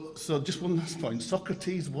 So just one last point.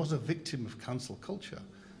 Socrates was a victim of cancel culture.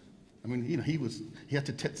 I mean, you know, he had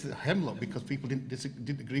to take the hemlock because people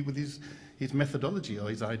didn't agree with his methodology or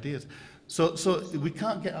his ideas. So we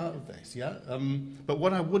can't get out of this, yeah? But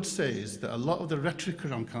what I would say is that a lot of the rhetoric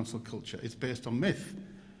around cancel culture is based on myth.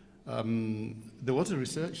 There was a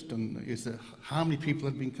research done, is that how many people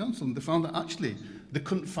had been cancelled, and they found that actually they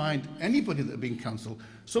couldn't find anybody that had been cancelled.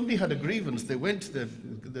 Somebody had a grievance, they went to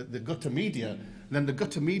the gutter media, and then the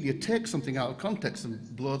gutter media takes something out of context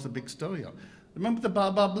and blows a big story out. Remember the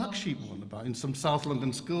Bar Black Sheep one about in some South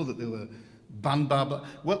London school that they were banned Bar?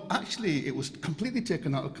 Well, actually, it was completely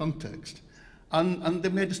taken out of context, and they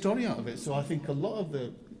made a story out of it. So I think a lot of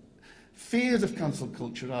the fears of cancel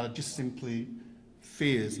culture are just simply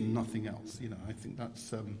fears and nothing else. You know, I think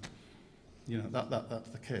that's that's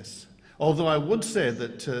the case. Although I would say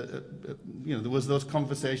that there was those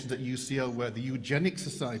conversations at UCL where the eugenic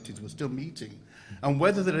societies were still meeting, and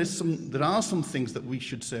whether there are some things that we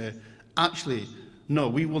should say, actually, no,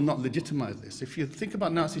 we will not legitimize this. If you think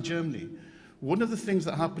about Nazi Germany, one of the things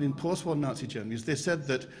that happened in post-war Nazi Germany is they said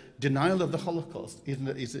that denial of the Holocaust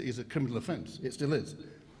is a criminal offence. It still is.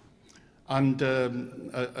 And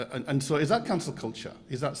so is that cancel culture?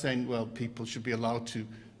 Is that saying, well, people should be allowed to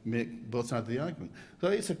make both sides of the argument? So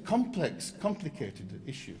it's a complex, complicated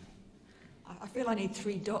issue. I feel I need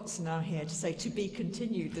 3 dots now here to say to be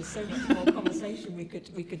continued. There's so much more conversation we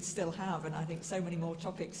could still have, and I think so many more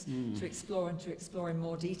topics to explore and to explore in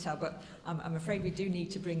more detail. But I'm afraid we do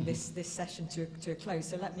need to bring this session to a close.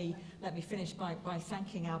 So let me finish by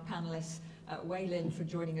thanking our panelists. Wei Lin for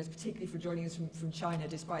joining us, particularly for joining us from China,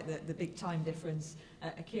 despite the big time difference.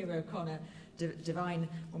 Akira O'Connor, Divine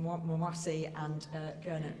Mwawasi and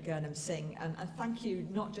Gurnam Singh. And thank you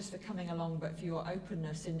not just for coming along, but for your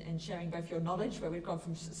openness in sharing both your knowledge, where we've gone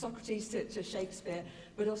from Socrates to Shakespeare,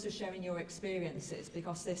 but also sharing your experiences,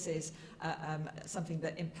 because this is something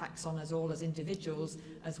that impacts on us all as individuals,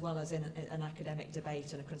 as well as in an academic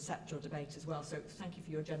debate and a conceptual debate as well. So thank you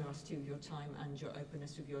for your generosity with your time and your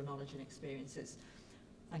openness with your knowledge and experiences.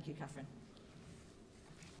 Thank you, Catherine.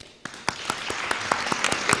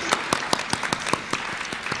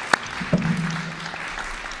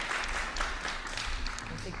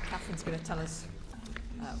 I think Catherine's going to tell us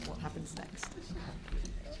what happens next.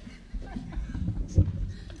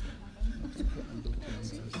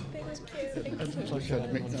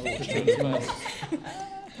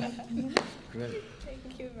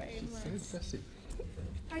 Thank you very much.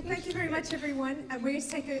 Right, thank you very much, everyone. We're going to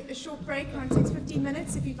take a short break, around 10 to 15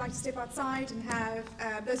 minutes. If you'd like to step outside and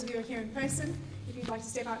have, those of you who are here in person, if you'd like to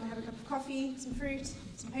step out and have a cup of coffee, some fruit,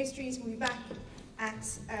 some pastries, we'll be back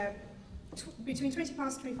at between 20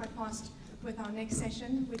 past, 25 past with our next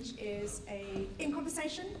session, which is a In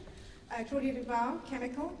Conversation, Claudia Dubois,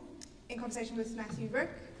 Chemical, in conversation with Matthew Rook,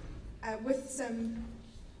 with some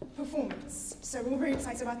performance. So we're all very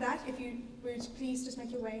excited about that. If you would please just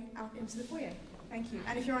make your way out into the foyer. Thank you.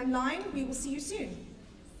 And if you're online, we will see you soon.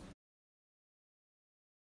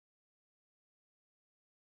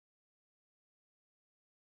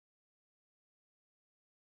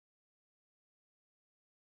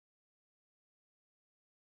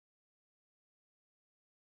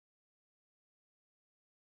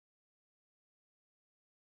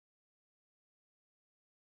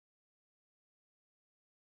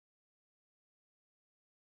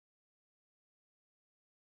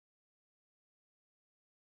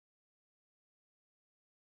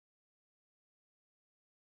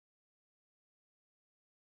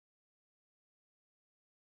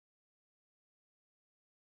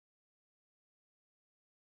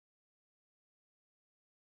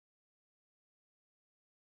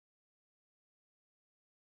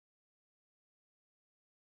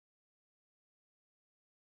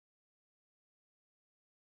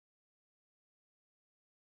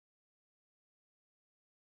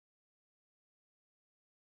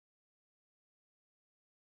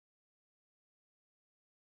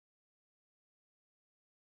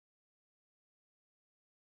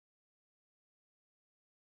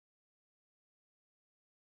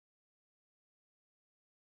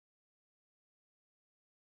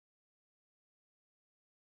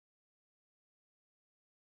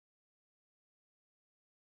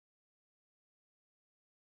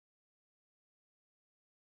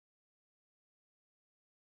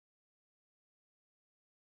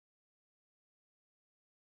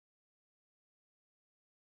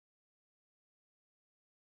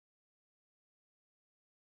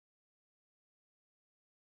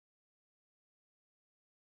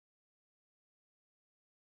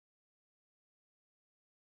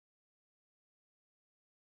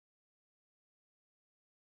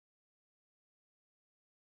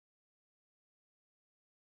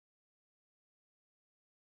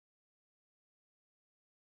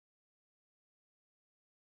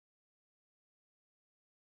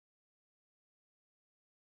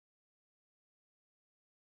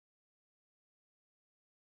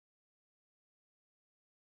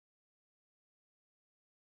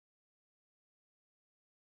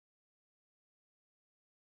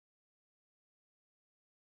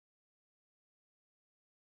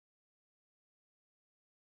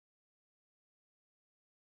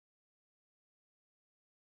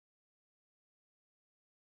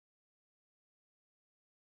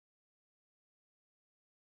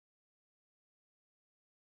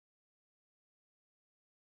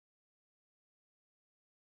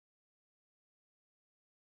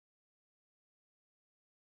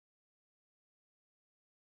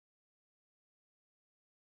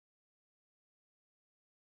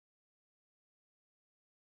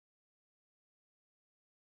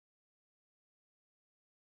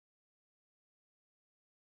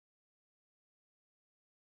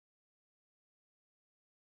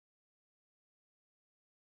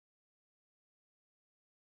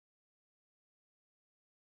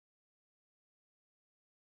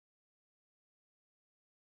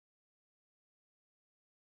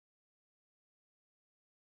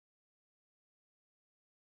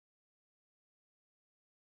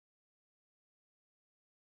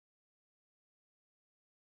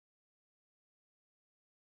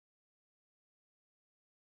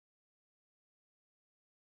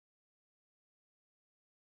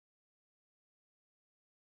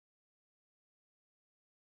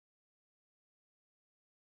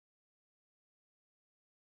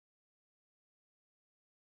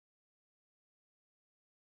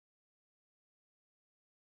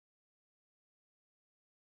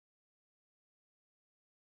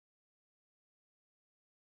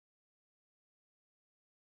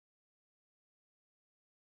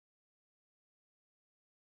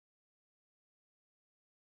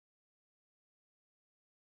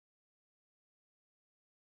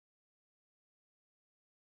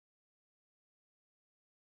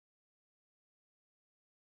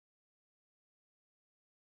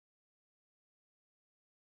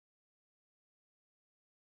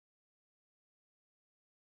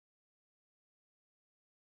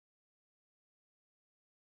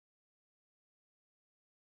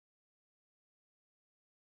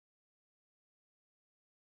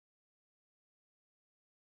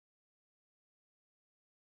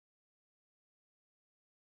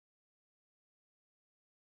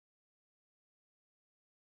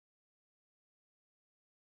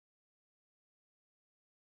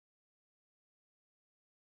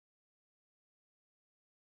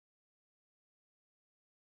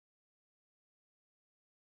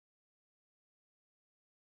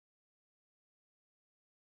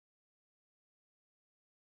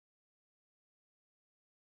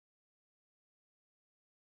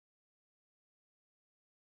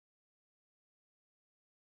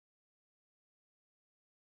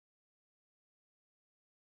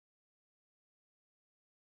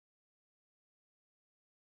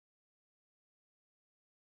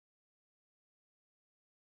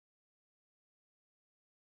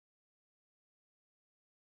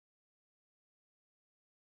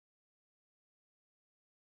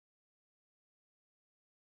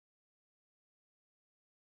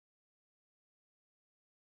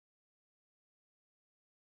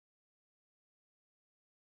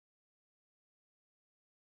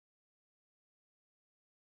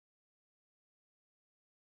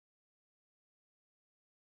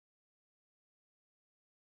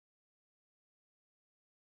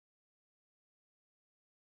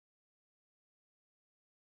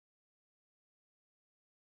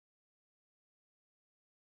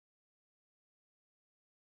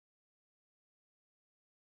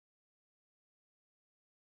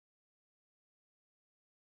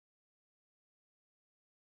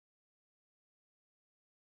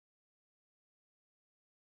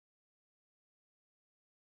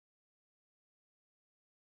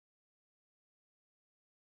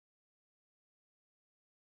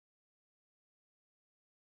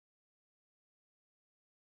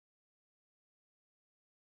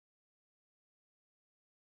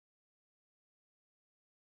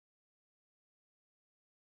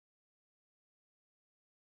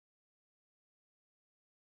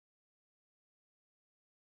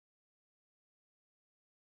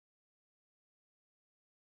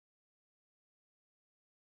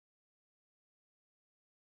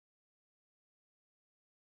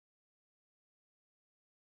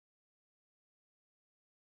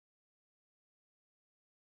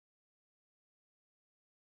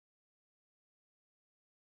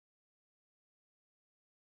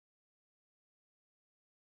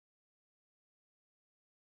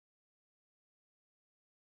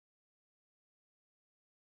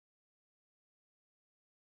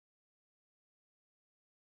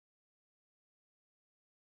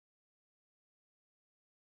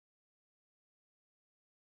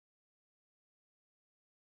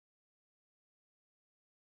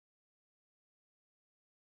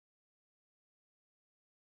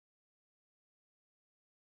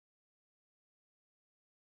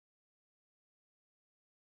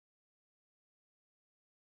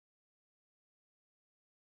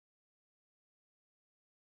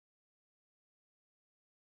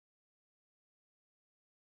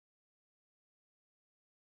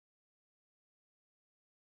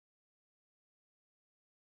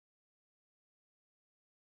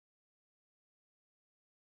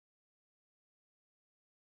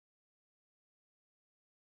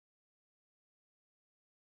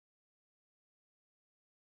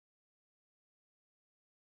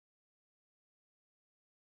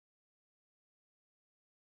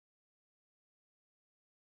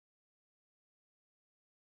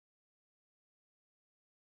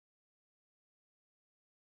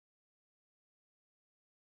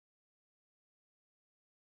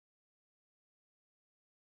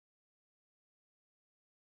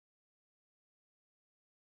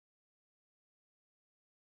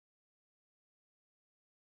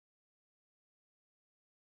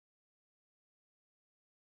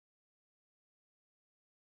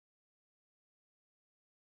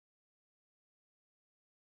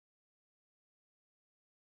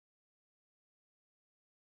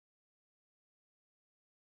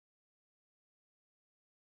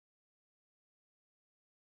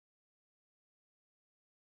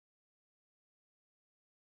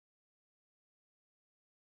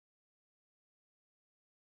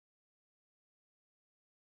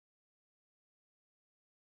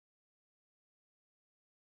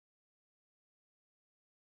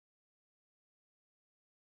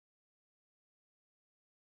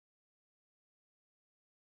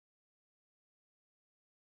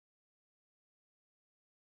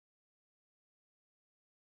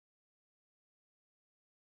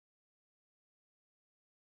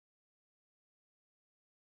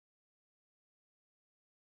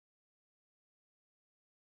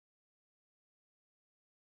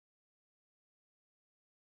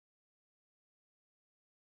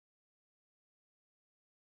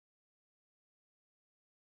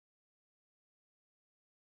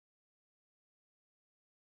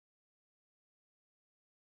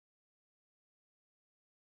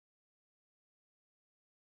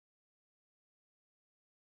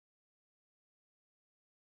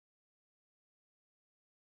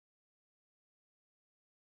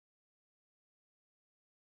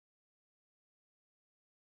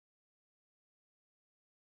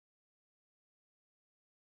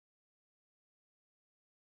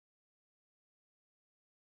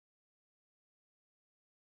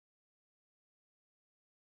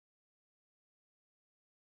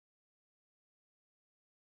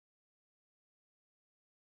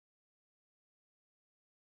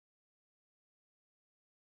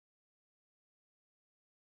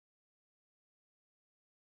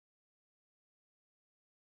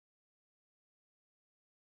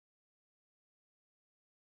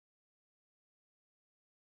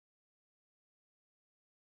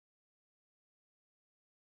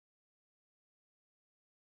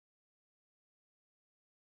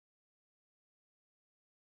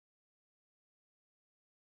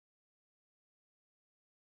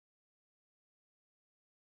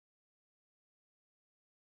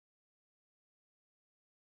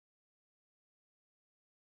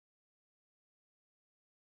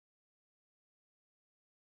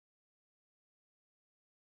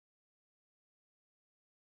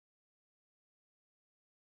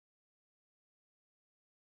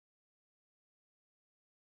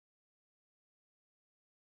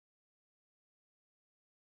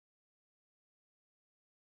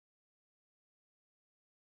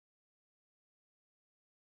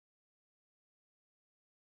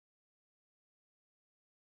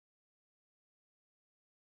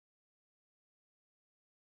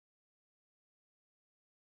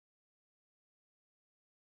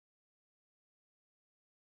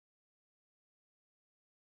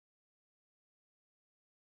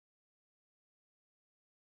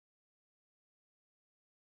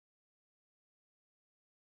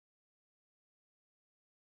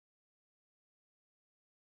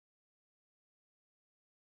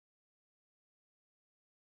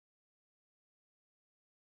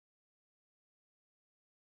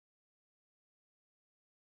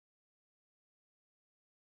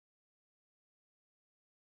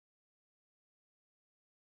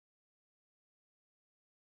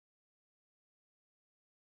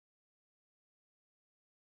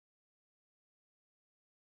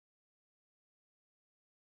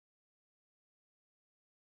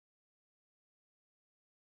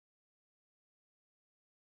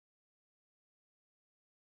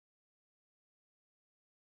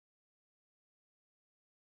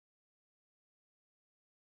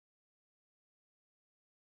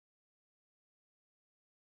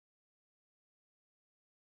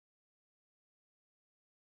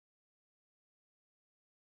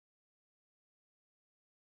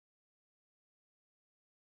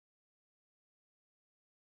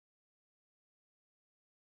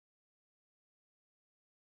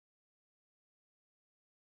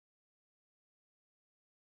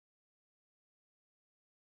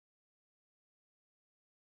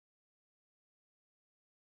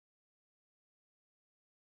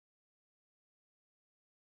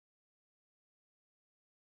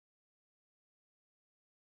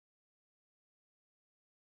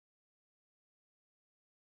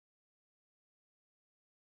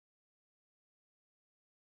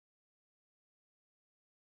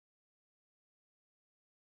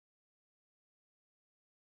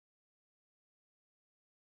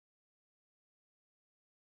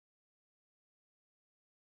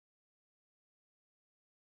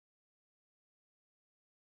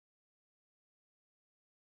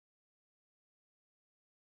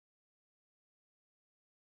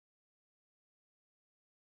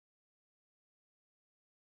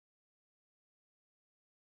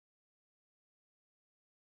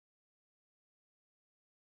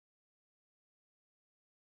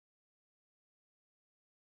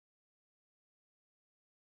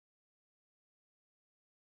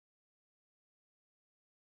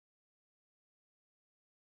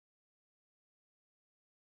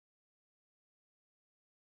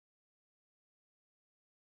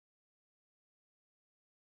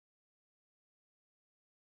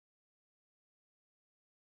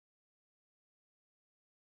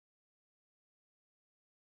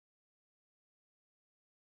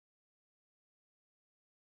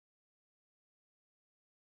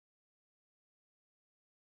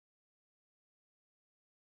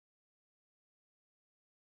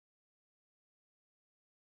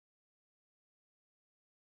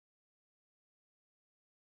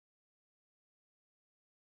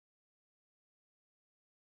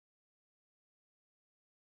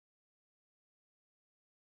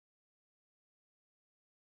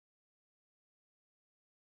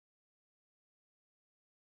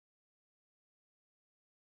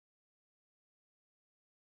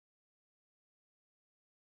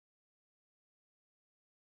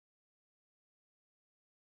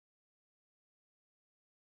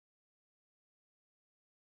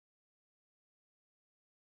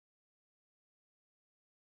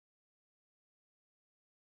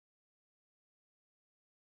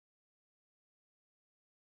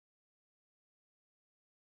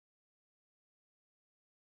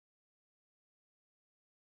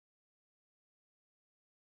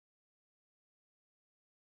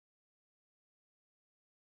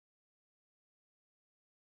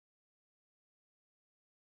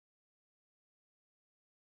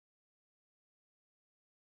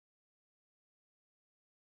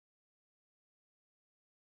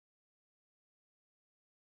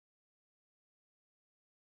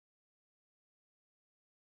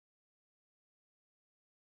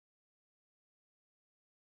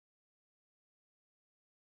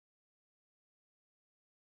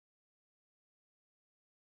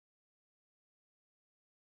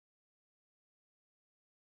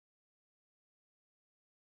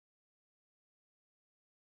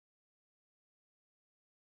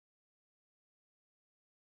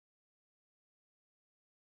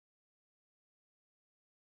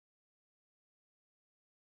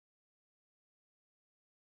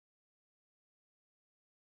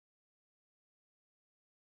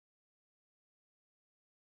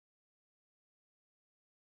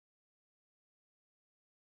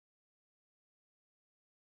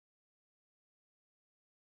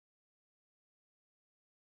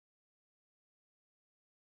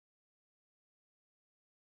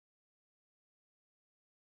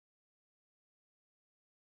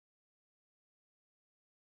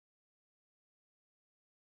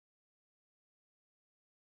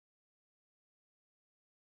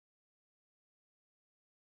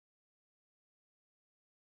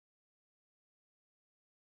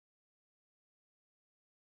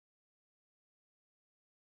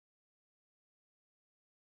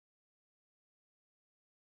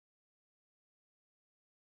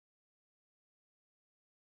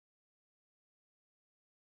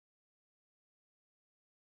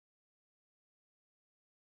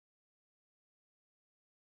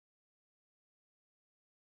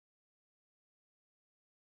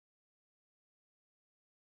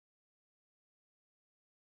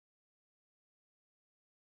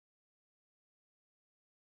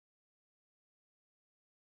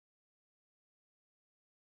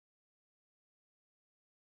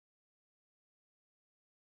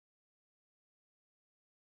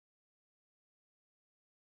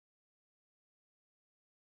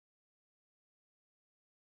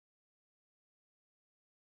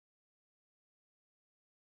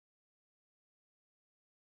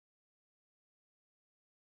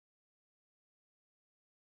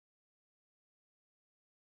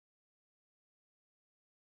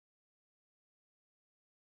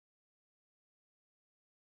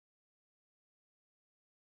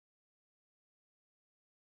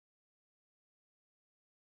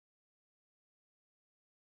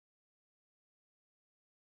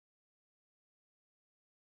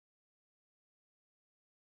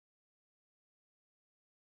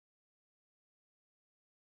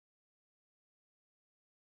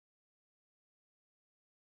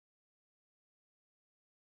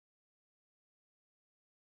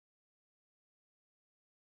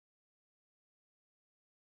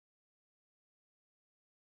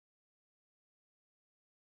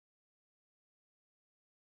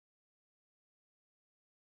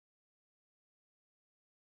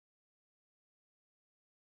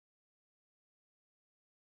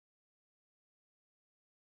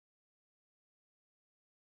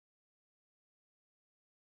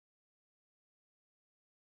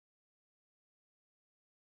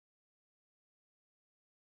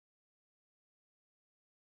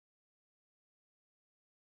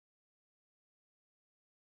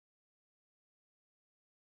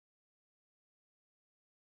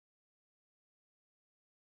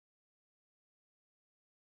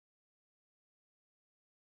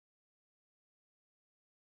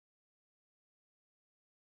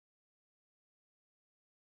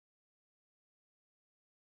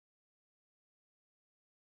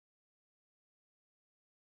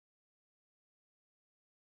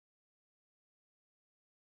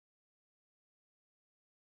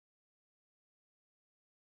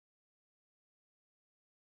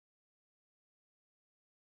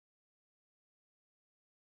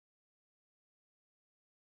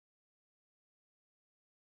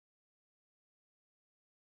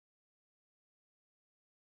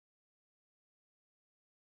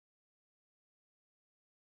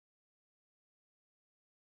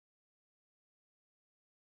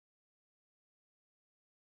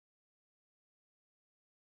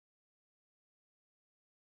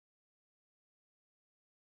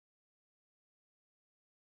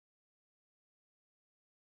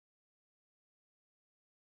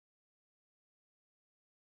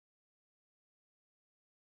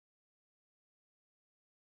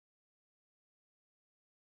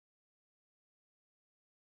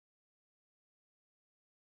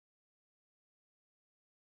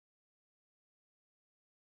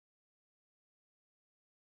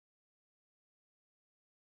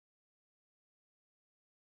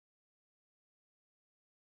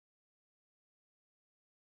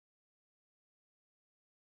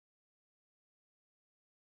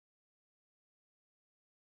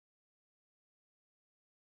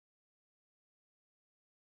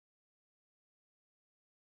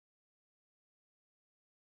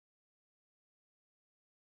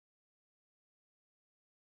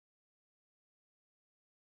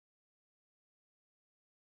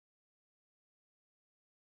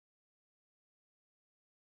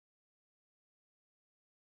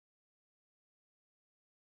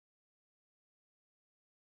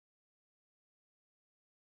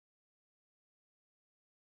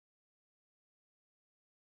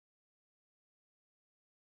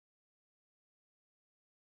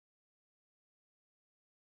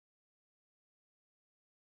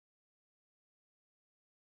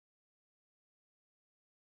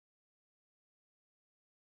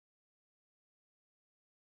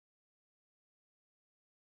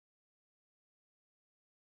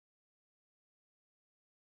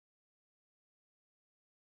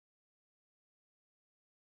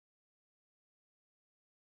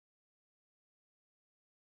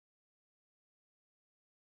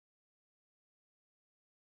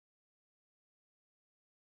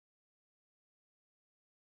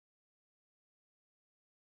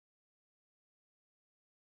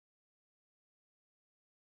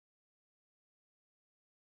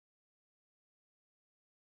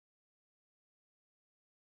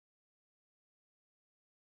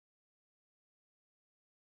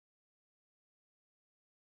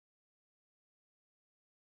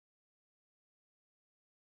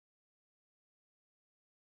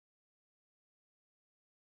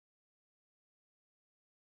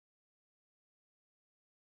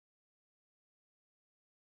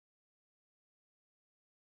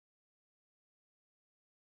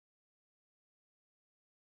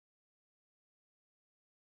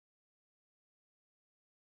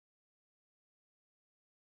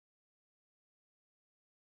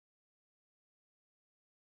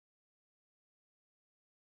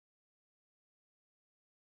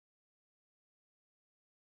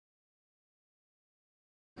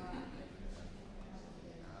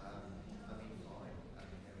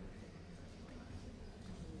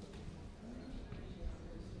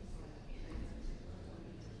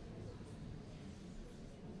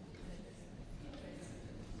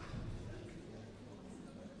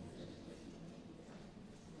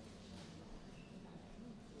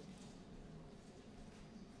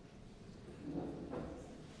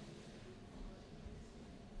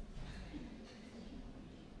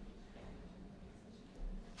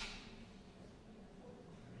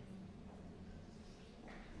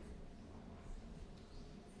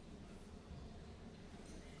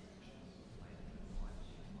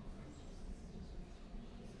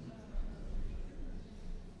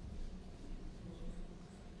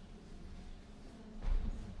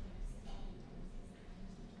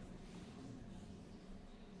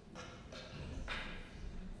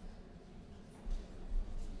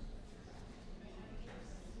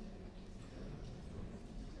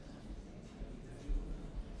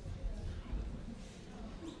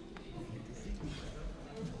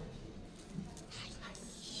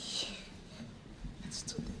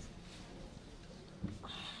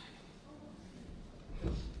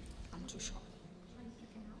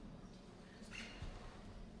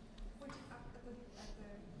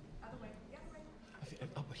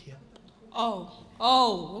 here.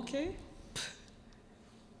 Oh, okay.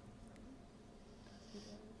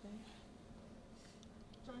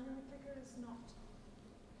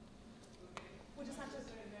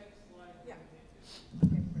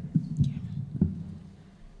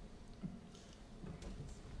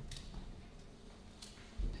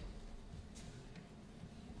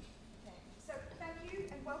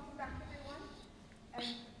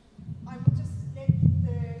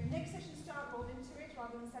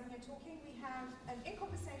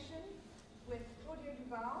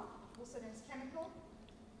 Also known as Chemical,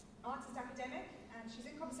 artist academic, and she's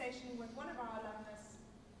in conversation with one of our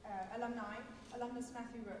alumnus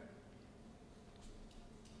Matthew Rook.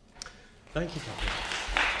 Thank you, Catherine.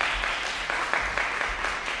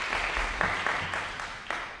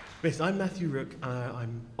 Yes, I'm Matthew Rook.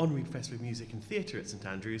 I'm Honorary Professor of Music and Theatre at St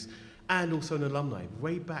Andrews, and also an alumni,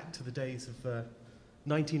 way back to the days of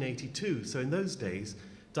 1982. So in those days,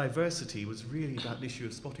 diversity was really about the issue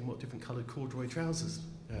of spotting what different coloured corduroy trousers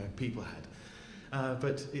people had.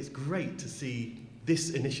 But it's great to see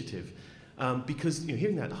this initiative because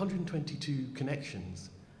hearing that, 122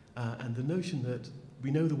 connections and the notion that we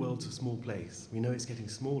know the world's a small place, we know it's getting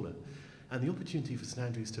smaller, and the opportunity for St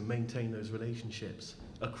Andrews to maintain those relationships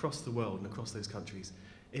across the world and across those countries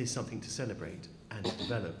is something to celebrate and to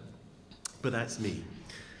develop. But that's me.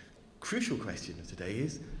 Crucial question of today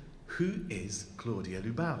is, who is Claudia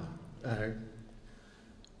Lubau?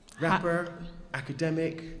 Rapper,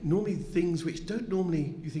 academic, normally things which don't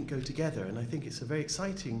normally, you think, go together. And I think it's a very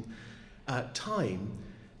exciting time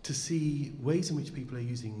to see ways in which people are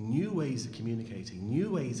using new ways of communicating,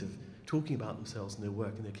 new ways of talking about themselves and their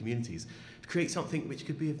work in their communities to create something which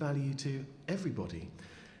could be of value to everybody.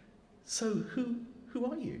 So who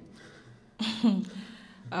are you?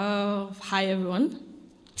 Hi, everyone.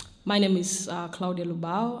 My name is Claudia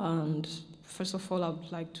Lubau, and first of all, I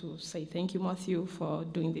would like to say thank you, Matthew, for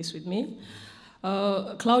doing this with me.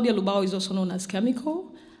 Claudia Lubau is also known as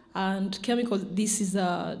Chemical, and Chemical, this is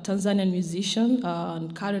a Tanzanian musician,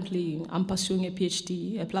 and currently I'm pursuing a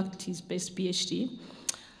PhD, a practice-based PhD.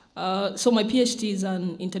 So my PhD is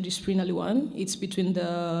an interdisciplinary one. It's between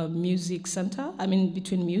the music center,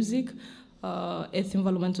 between music,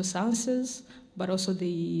 eth-environmental sciences, but also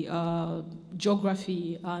the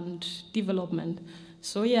geography and development.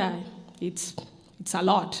 So yeah, it's a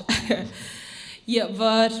lot. Yeah,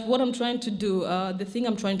 but what I'm trying to do, the thing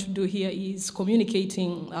I'm trying to do here is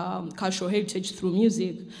communicating cultural heritage through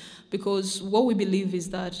music, because what we believe is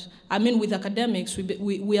that, with academics,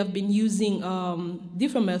 we have been using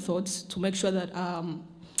different methods to make sure that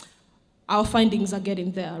our findings are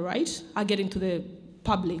getting there, right? Are getting to the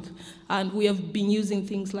public. And we have been using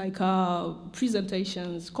things like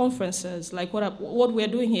presentations, conferences, like what we're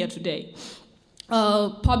doing here today,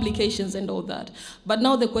 publications and all that. But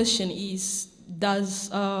now the question is, does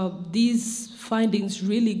these findings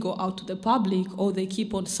really go out to the public, or they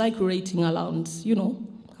keep on circulating around,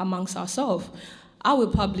 amongst ourselves? I will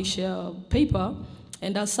publish a paper,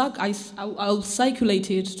 and I'll circulate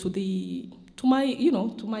it to my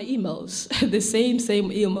emails, the same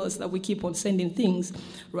emails that we keep on sending things,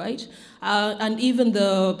 right? And even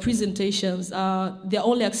the presentations, they're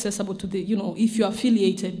only accessible to the, if you're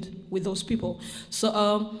affiliated with those people.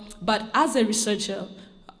 So, but as a researcher,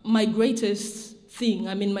 my greatest thing,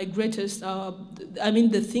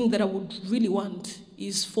 the thing that I would really want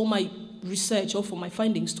is for my research or for my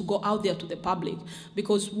findings to go out there to the public.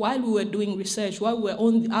 Because while we were doing research, while we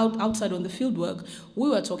were outside on the field work, we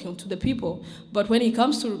were talking to the people. But when it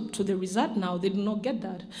comes to the result now, they do not get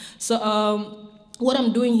that. So what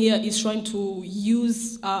I'm doing here is trying to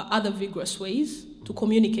use other vigorous ways to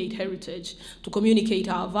communicate heritage, to communicate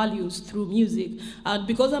our values through music.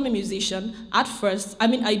 Because I'm a musician, at first,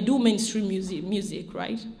 I do mainstream music,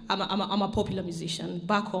 right? I'm a popular musician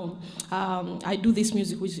back home. I do this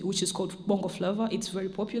music which is called bongo flava. It's very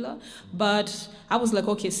popular. But I was like,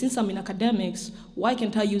 okay, since I'm in academics, why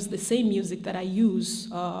can't I use the same music that I use,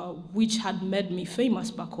 which had made me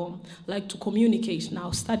famous back home, like to communicate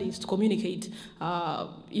now studies, to communicate,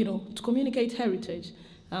 to communicate heritage.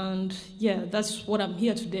 And yeah, that's what I'm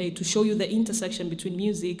here today, to show you the intersection between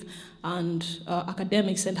music and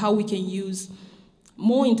academics and how we can use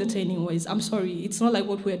more entertaining ways. I'm sorry, it's not like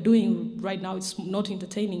what we're doing right now, it's not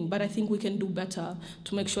entertaining, but I think we can do better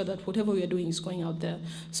to make sure that whatever we're doing is going out there.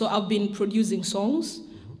 So I've been producing songs,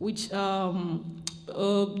 which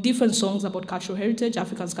different songs about cultural heritage,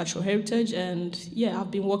 Africa's cultural heritage, and yeah,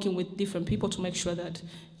 I've been working with different people to make sure that,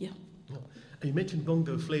 yeah. And you mentioned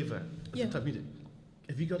bongo flavor as yeah. a type of music.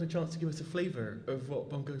 Have you got a chance to give us a flavour of what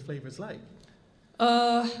bongo flavour is like?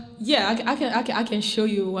 Yeah, I can show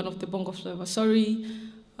you one of the bongo flavour. Sorry,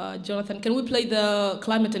 Jonathan, can we play the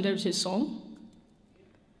Climate and Heritage song?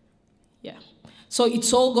 Yeah. So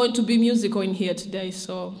it's all going to be musical in here today,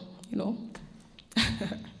 so, you know.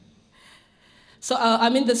 So, I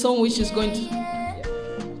mean the song which is going to...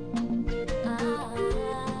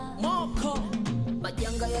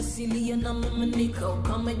 asilia na miminika,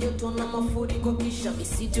 ukame joto na mafuriko, kisha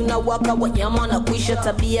misitu na waka, wanyama na kuisha,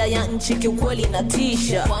 tabia ya nchi kiukweli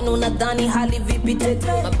inatisha. Kwani unadhani hali vipi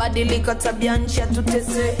tete? Mabadiliko tabia nchi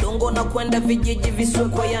hatutese, dongo na kwenda vijiji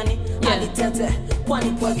viswekwa, yani hali tete,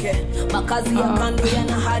 kwani kweke makazi ya kando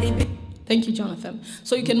yanaharibi. Thank you, Jonathan.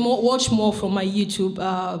 So you can watch more from my YouTube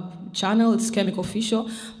channel, it's Chemical Official,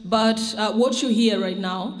 but what you hear right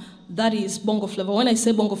now, that is Bongo Flava. When I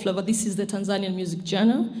say Bongo Flava, this is the Tanzanian music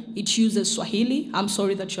genre. It uses Swahili. I'm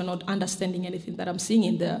sorry that you're not understanding anything that I'm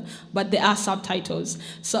singing there, but there are subtitles.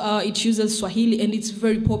 So it uses Swahili, and it's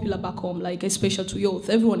very popular back home, like especially to youth.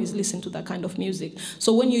 Everyone is listening to that kind of music.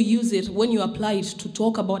 So when you use it, when you apply it to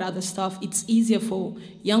talk about other stuff, it's easier for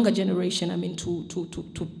younger generation, I mean, to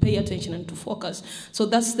pay attention and to focus. So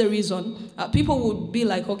that's the reason. People would be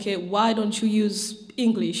like, okay, why don't you use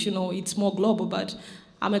English? You know, it's more global, but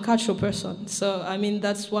I'm a cultural person, so I mean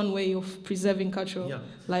that's one way of preserving culture,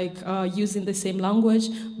 like using the same language,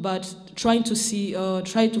 but trying to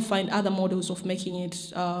find other models of making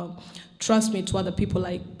it transmit to other people,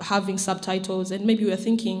 like having subtitles, and maybe we're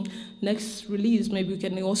thinking next release, maybe we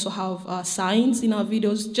can also have signs in our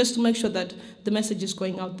videos, just to make sure that the message is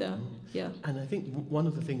going out there. Yeah. And I think one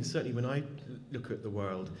of the things, certainly when I look at the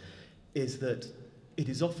world, is that it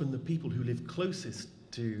is often the people who live closest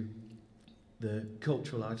to the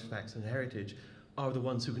cultural artifacts and heritage are the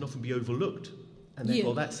ones who can often be overlooked, and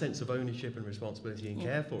therefore that sense of ownership and responsibility and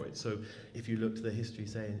care for it. So if you look to the history,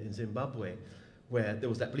 say, in Zimbabwe, where there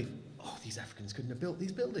was that belief, oh, these Africans couldn't have built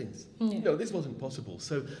these buildings. No, this wasn't possible.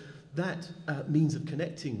 So that means of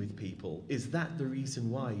connecting with people, is that the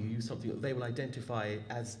reason why you use something that they will identify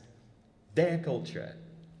as their culture,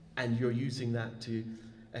 and you're using that to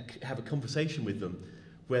have a conversation with them,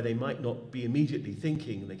 where they might not be immediately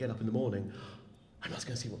thinking, and they get up in the morning, I'm just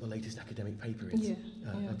going to see what the latest academic paper is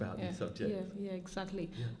about these subjects. Yeah,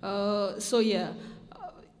 exactly.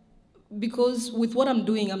 Because with what I'm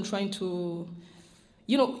doing, I'm trying to,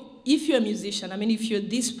 you know, if you're a musician, I mean, if you're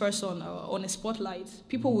this person on a spotlight,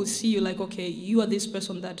 people will see you like, okay, you are this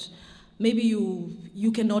person that maybe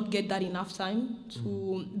you cannot get that enough time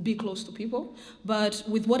to be close to people. But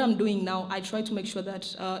with what I'm doing now, I try to make sure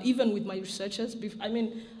that even with my researchers, I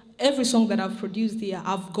mean, every song that I've produced here,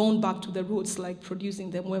 I've gone back to the roots, like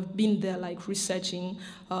producing them. We've been there, like researching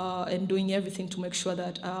and doing everything to make sure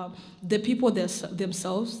that the people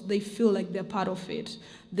themselves, they feel like they're part of it.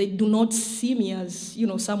 They do not see me as, you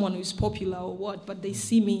know, someone who is popular or what, but they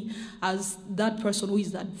see me as that person who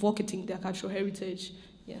is advocating their cultural heritage.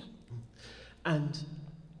 Yeah. And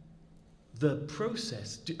the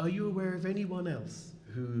process, are you aware of anyone else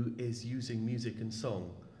who is using music and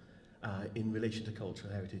song in relation to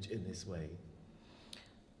cultural heritage in this way?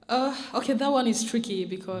 Okay, that one is tricky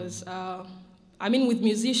because, I mean, with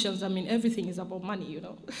musicians, I mean, everything is about money, you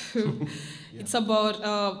know. It's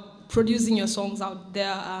about producing your songs out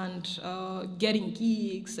there and getting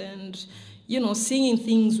gigs and, you know, singing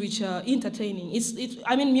things which are entertaining.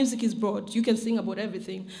 I mean, music is broad. You can sing about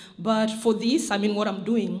everything. But for this, I mean, what I'm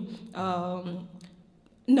doing,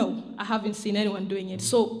 no, I haven't seen anyone doing it.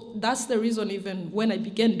 So that's the reason even when I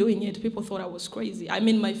began doing it, people thought I was crazy. I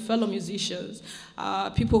mean, my fellow musicians,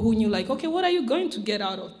 people who knew like, okay, what are you going to get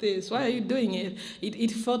out of this? Why are you doing it?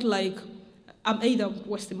 It felt like I'm either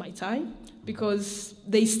wasting my time because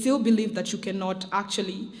they still believe that you cannot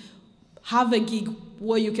actually have a gig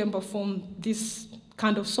where you can perform this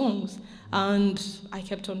kind of songs. And I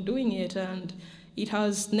kept on doing it, and it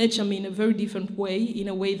has nurtured me in a very different way, in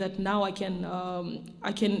a way that now I can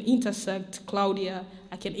intersect Claudia,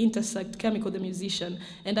 I can intersect Chemical the musician,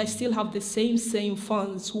 and I still have the same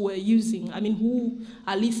fans who are who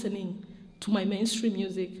are listening to my mainstream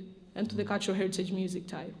music and to the cultural heritage music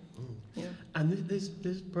type. Yeah. And this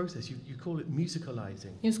process, you call it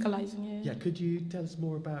musicalizing. Musicalizing, yeah. Yeah, could you tell us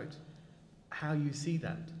more about how you see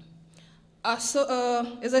that? As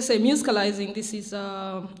I say, musicalizing, this is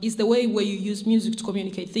the way where you use music to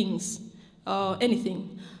communicate things,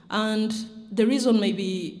 anything. And the reason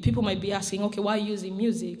people might be asking, okay, why using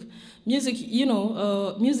music? Music, you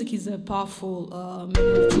know, music is a powerful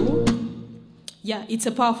memory tool. Yeah, it's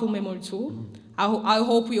a powerful memory tool. I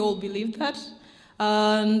hope we all believe that.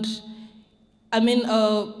 And I mean,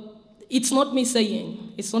 it's not me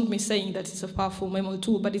saying that it's a powerful memory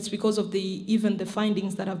tool, but it's because of even the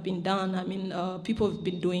findings that have been done. I mean, people have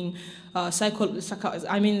been doing, psychologists,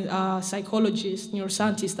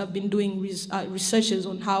 neuroscientists have been doing researches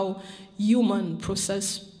on how human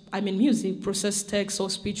music process text or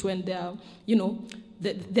speech when they're,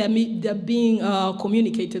 they're being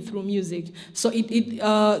communicated through music. So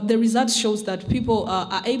the results shows that people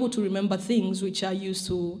are able to remember things which are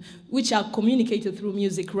communicated through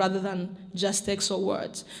music rather than just text or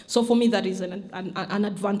words. So for me, that is an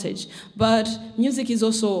advantage. But music is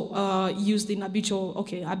also used in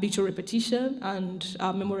habitual repetition and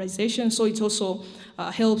memorization. So it also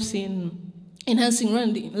helps in enhancing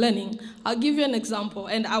learning. I'll give you an example,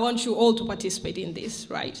 and I want you all to participate in this,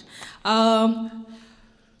 right? I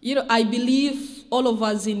believe all of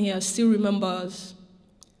us in here still remembers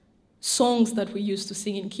songs that we used to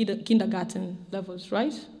sing in kindergarten levels,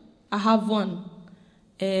 right? I have one.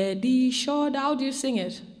 Eddie Shoulder, how do you sing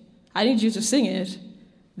it? I need you to sing it.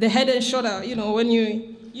 The head and shoulder, when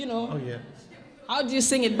you. Oh, yeah. How do you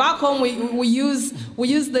sing it? Back home, we use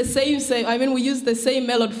the same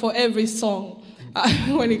melody for every song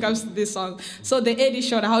when it comes to this song. So the Eddie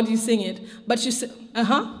Shoulder, how do you sing it? But you say,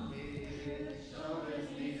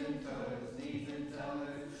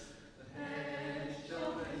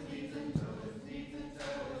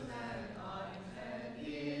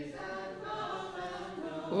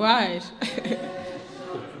 Right.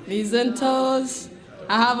 Knees and toes.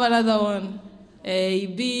 I have another one. A,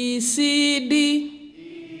 B, C, D.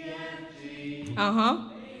 E, F, G. Uh-huh. H,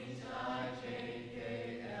 I, J,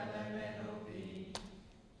 K, L, M, N, O, P.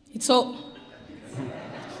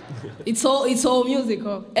 It's all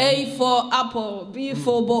musical. A for apple, B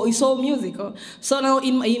for ball. It's all musical. So now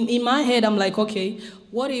in my head, I'm like, okay,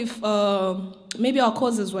 what if maybe our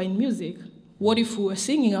courses were in music? What if we were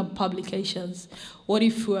singing our publications? What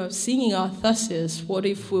if we were singing our thesis? What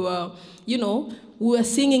if we were, we were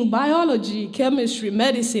singing biology, chemistry,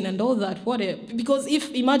 medicine, and all that? Because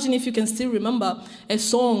imagine if you can still remember a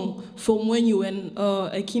song from when you were in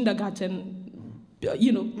a kindergarten,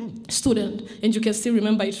 student, and you can still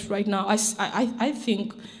remember it right now. I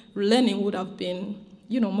think learning would have been,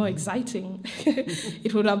 more exciting.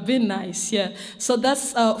 It would have been nice, yeah. So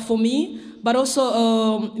that's for me. But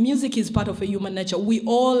also, music is part of a human nature. We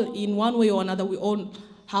all, in one way or another, we all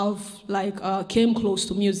have came close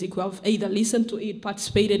to music. We have either listened to it,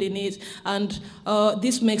 participated in it, and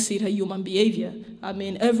this makes it a human behavior. I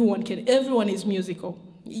mean, everyone is musical.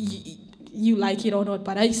 You like it or not,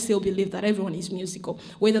 but I still believe that everyone is musical,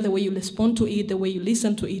 whether the way you respond to it, the way you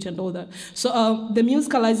listen to it, and all that. So the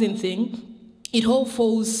musicalizing thing, it all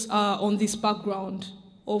falls on this background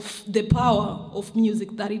of the power of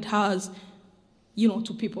music that it has,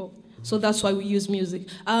 to people. So that's why we use music.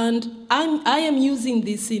 And I am using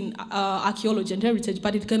this in archaeology and heritage,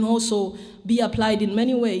 but it can also be applied in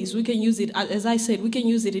many ways. We can use it, as I said, we can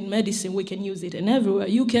use it in medicine, we can use it in everywhere.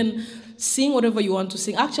 You can sing whatever you want to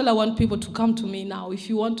sing. Actually, I want people to come to me now. If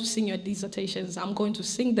you want to sing your dissertations, I'm going to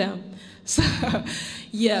sing them. So,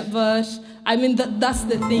 yeah, but I mean, that's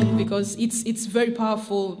the thing, because it's very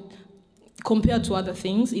powerful. Compared to other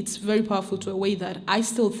things, it's very powerful to a way that I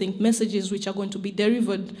still think messages which are going to be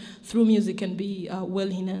delivered through music can be well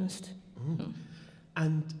enhanced. Mm.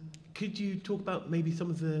 And could you talk about maybe some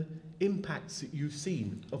of the impacts that you've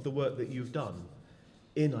seen of the work that you've done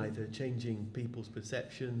in either changing people's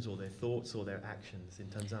perceptions or their thoughts or their actions in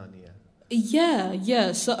Tanzania?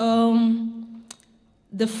 Yeah. So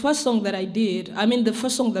the first song that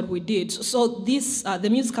we did, so this, the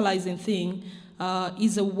musicalizing thing,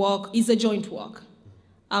 is a joint work.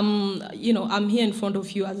 I'm here in front of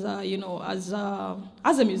you as a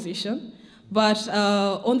musician, but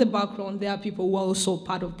on the background there are people who are also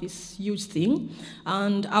part of this huge thing.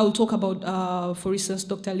 And I'll talk about, for instance,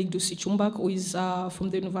 Dr. Ligdu Sichumbak, who is from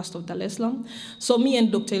the University of Dar es Salaam. So me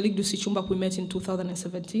and Dr. Ligdu Sichumbak, we met in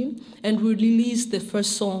 2017, and we released the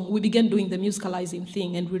first song. We began doing the musicalizing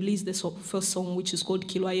thing and released the first song, which is called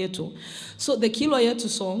Kilwa Yetu. So the Kilwa Yetu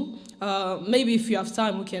song, maybe if you have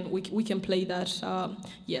time, we can play that.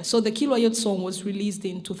 So the Kilwa Yetu song was released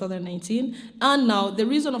in 2019, and now the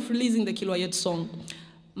reason of releasing the Kilwa Yetu song,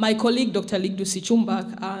 my colleague Dr. Ligdu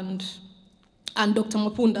Sichumbak and Dr.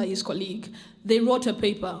 Mapunda, his colleague, they wrote a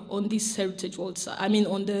paper on this heritage on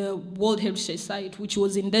the World Heritage Site, which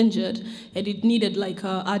was endangered, and it needed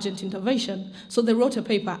urgent intervention. So they wrote a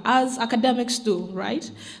paper, as academics do, right?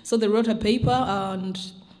 So they wrote a paper, and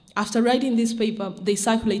after writing this paper, they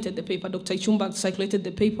circulated the paper. Dr. Ichumbak circulated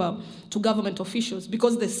the paper to government officials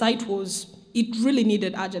because the site it really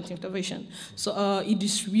needed urgent intervention. So he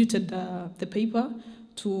distributed the paper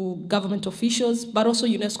to government officials, but also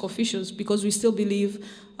UNESCO officials, because we still believe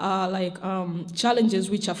challenges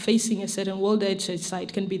which are facing a certain World Heritage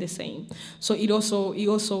Site can be the same. So he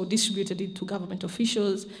also distributed it to government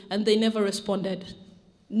officials, and they never responded.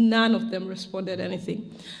 None of them responded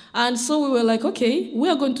anything. And so we were like, okay, we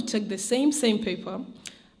are going to take the same paper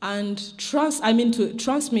and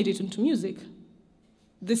transmit it into music.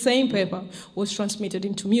 The same paper was transmitted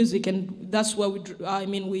into music, and that's where we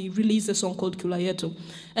released a song called Kula Yetu.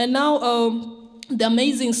 And now the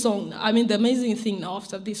amazing thing now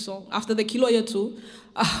after this song, after the Kula Yetu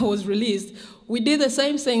was released, we did the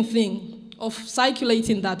same thing of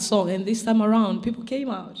circulating that song, and this time around, people came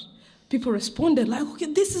out. People responded like, okay,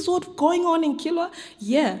 this is what's going on in Kilwa.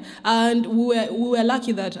 Yeah, and we were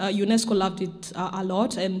lucky that UNESCO loved it a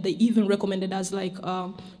lot, and they even recommended us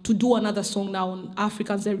to do another song now on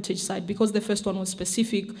African's heritage site, because the first one was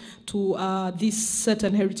specific to this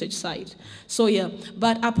certain heritage site. So yeah,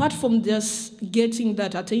 but apart from just getting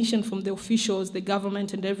that attention from the officials, the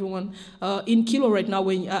government, and everyone in Kilwa right now,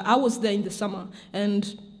 when I was there in the summer,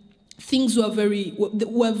 and things were very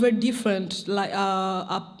different,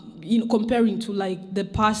 comparing to the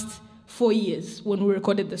past 4 years when we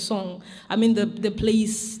recorded the song. I mean, the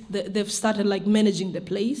place, they've started managing the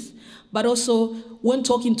place, but also when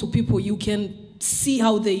talking to people, you can see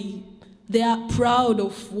how they are proud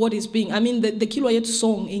of what is being. I mean, the Kilwa Yetu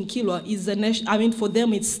song in Kilwa is for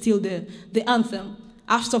them it's still the anthem.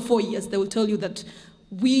 After 4 years, they will tell you that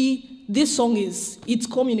this song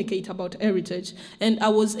it communicates about heritage. And I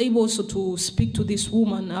was able also to speak to this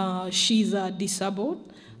woman. She's disabled.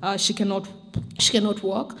 She cannot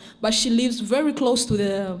walk, but she lives very close to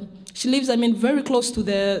the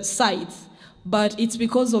site. But it's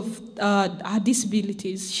because of her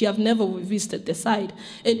disabilities. She have never visited the site.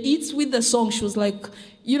 And it's with the song, she was like,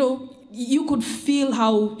 you could feel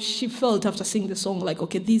how she felt after singing the song. Like,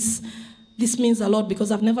 okay, this means a lot because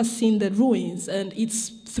I've never seen the ruins, and it's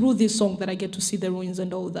through this song that I get to see the ruins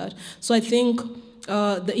and all that. So I think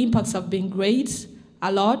the impacts have been great.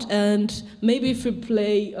 A lot, and maybe if we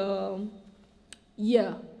play,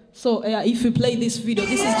 if we play this video,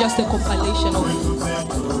 this is just a compilation of.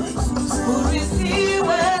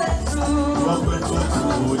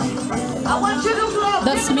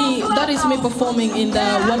 That's me. That is me performing in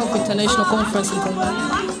the Warwick International Conference in Tanzania,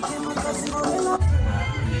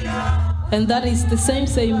 and that is the same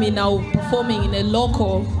me now performing in a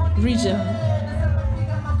local region.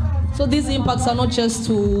 So these impacts are not just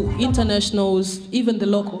to internationals, even the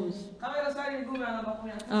locals.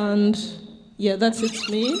 And yeah, that's it,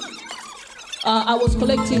 me. I was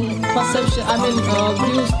collecting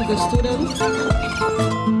views to the students.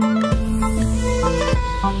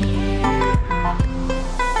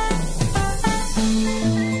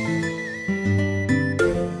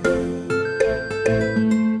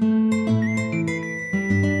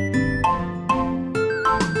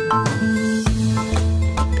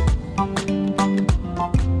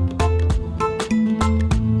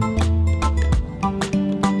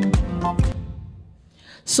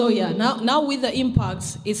 So yeah, now with the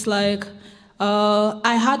impacts, it's like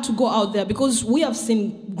I had to go out there because we have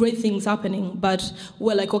seen great things happening, but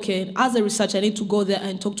we're like, okay, as a researcher, I need to go there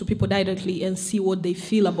and talk to people directly and see what they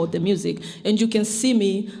feel about the music. And you can see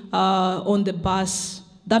me on the bus.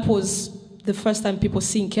 That was the first time people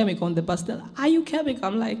seeing Chemical on the bus. They're like, are you Chemical?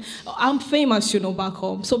 I'm like, I'm famous, back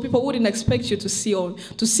home. So people wouldn't expect you to see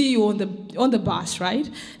you on the bus, right?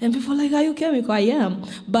 And people are like, are you Chemical? I am.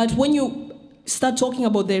 But when you start talking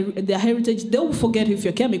about their heritage, they'll forget if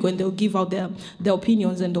you're Chemical, and they'll give out their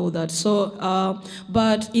opinions and all that. So,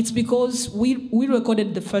 but it's because we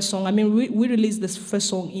recorded the first song. I mean, we released this first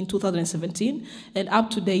song in 2017, and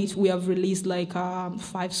up to date we have released 5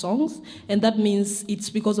 songs, and that means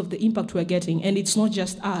it's because of the impact we're getting. And it's not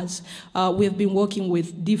just us. We have been working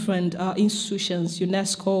with different institutions,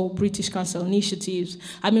 UNESCO, British Council initiatives.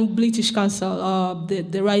 I mean, British Council,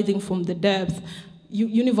 the Rising from the Depth.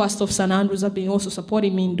 University of St. Andrews have been also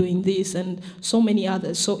supporting me in doing this, and so many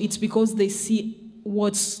others. So it's because they see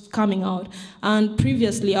what's coming out. And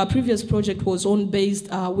previously, our previous project was based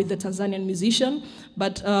with the Tanzanian musician,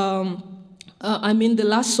 but the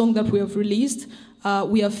last song that we have released,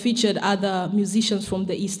 we have featured other musicians from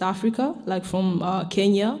the East Africa, like from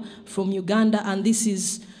Kenya, from Uganda, and this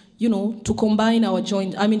is, to combine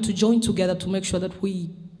to join together to make sure that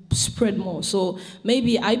we spread more. So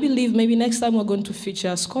I believe next time we're going to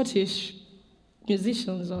feature Scottish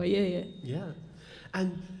musicians. Yeah.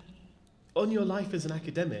 And on your life as an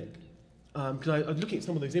academic, because I was looking at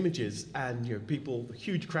some of those images and people,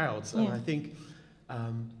 huge crowds, and I think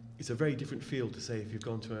it's a very different field to say if you've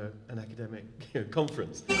gone to an academic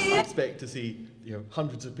conference. I expect to see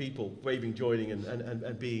hundreds of people waving, joining,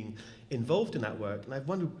 and being involved in that work. And I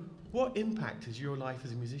wonder, what impact has your life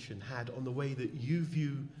as a musician had on the way that you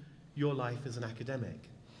view your life as an academic?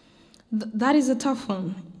 That is a tough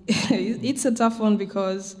one. It's a tough one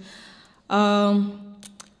because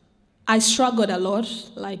I struggled a lot,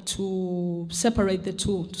 like to separate the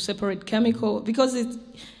two, to separate chemical, because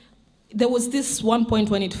there was this one point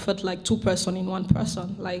when it felt like two person in one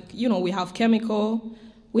person. Like, we have chemical,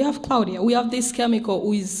 we have Claudia, we have this chemical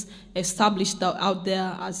who is established out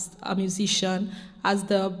there as a musician, as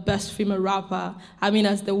the best female rapper,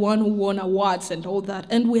 as the one who won awards and all that.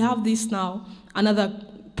 And we have this now, another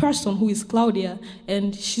person who is Claudia,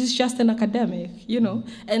 and she's just an academic,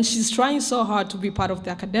 and she's trying so hard to be part of the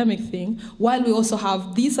academic thing, while we also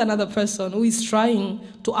have this another person who is trying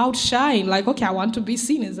to outshine, like, okay, I want to be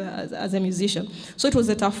seen as a musician. So it was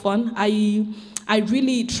a tough one. I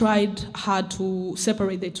really tried hard to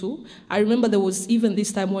separate the two. I remember there was even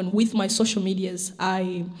this time when with my social medias,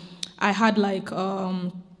 I had like,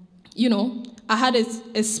 I had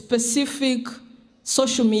a specific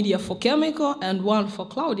social media for chemical and one for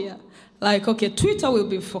Claudia. Like, okay, Twitter will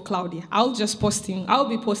be for Claudia. I'll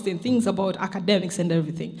be posting things about academics and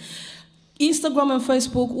everything. Instagram and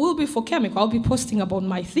Facebook will be for chemical. I'll be posting about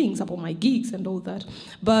my things, about my gigs and all that.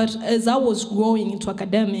 But as I was growing into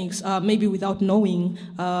academics, maybe without knowing,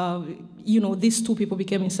 these two people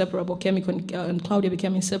became inseparable. Chemical and Claudia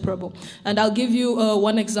became inseparable. And I'll give you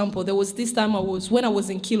one example. There was this time when I was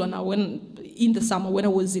in Kilwa in the summer, when I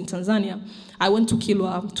was in Tanzania, I went to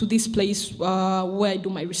Kilwa, to this place where I do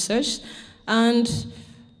my research. And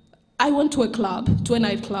I went to a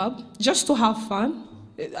nightclub, just to have fun.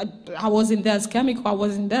 I wasn't there as chemical, I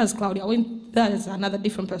wasn't there as Claudia. I went there as another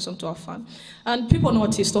different person to have fun. And people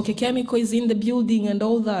noticed, okay, chemical is in the building and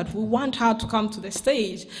all that. We want her to come to the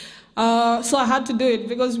stage. So I had to do it,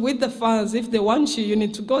 because with the fans, if they want you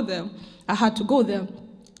need to go there. I had to go there.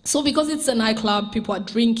 So because it's a nightclub, people are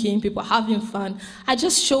drinking, people are having fun, I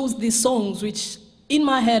just chose these songs, which in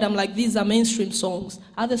my head, I'm like, these are mainstream songs.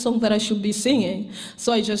 Are the songs that I should be singing?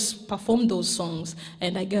 So I just performed those songs,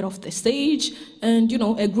 and I get off the stage, and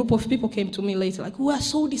a group of people came to me later, like, we are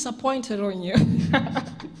so disappointed on you.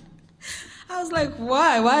 I was like,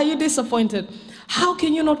 why? Why are you disappointed? How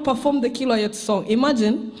can you not perform the Kilwa song?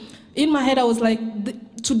 Imagine, in my head, I was like,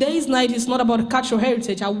 today's night is not about cultural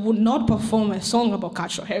heritage. I would not perform a song about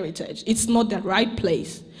cultural heritage. It's not the right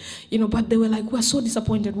place. But they were like, we're so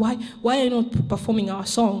disappointed. Why are you not performing our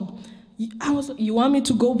song? I was like, you want me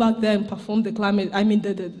to go back there and perform the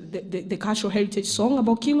cultural heritage song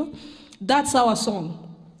about Kilwa? That's our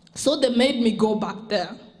song. So they made me go back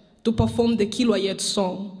there to perform the Kilwa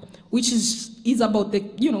song, which is about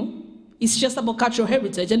it's just about cultural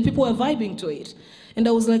heritage, and people were vibing to it. And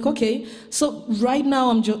I was like, okay, so right now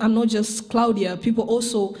I'm not just Claudia. People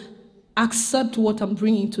also accept what I'm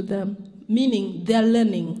bringing to them, meaning they're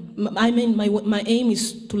learning. My aim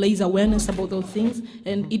is to raise awareness about those things,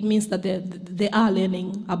 and it means that they are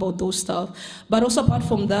learning about those stuff. But also apart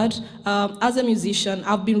from that, as a musician,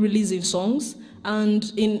 I've been releasing songs. And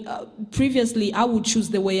previously, I would choose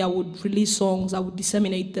the way I would release songs. I would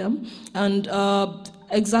disseminate them. And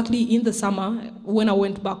exactly in the summer, when I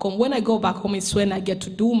went back home, when I go back home is when I get to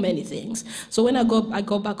do many things. So when I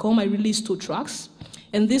go back home, I released 2 tracks.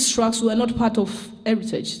 And these tracks were not part of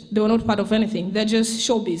heritage. They were not part of anything. They're just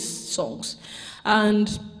showbiz songs.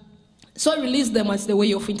 And so I released them as the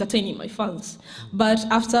way of entertaining my fans. But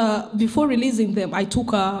before releasing them, I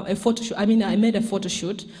took a photo shoot. I made a photo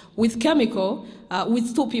shoot with chemical,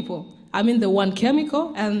 with 2 people. The one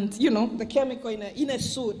chemical and, the chemical in a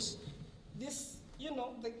suit. This,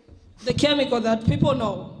 the chemical that people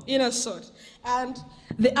know, in a suit. And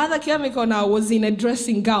the other chemical now was in a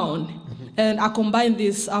dressing gown. And I combined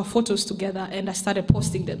these photos together, and I started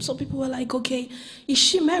posting them. So people were like, okay, is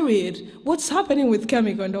she married? What's happening with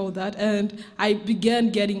chemical and all that? And I began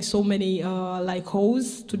getting so many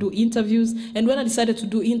hosts to do interviews. And when I decided to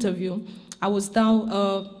do interview, I was down.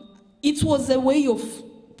 It was a way of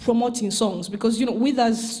promoting songs, because with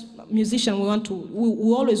us musicians,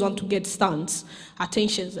 we always want to get stands,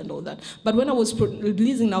 attentions and all that. But when I was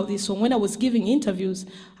releasing now this song, when I was giving interviews,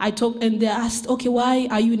 I talked, and they asked, okay, why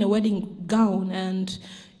are you in a wedding gown? And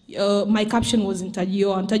my caption was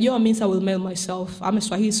Ntajioa. Ntajioa means I will marry myself. I'm a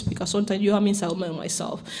Swahili speaker, so Ntajioa means I will marry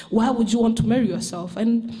myself. Why would you want to marry yourself?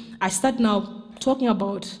 And I start now talking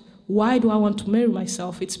about, why do I want to marry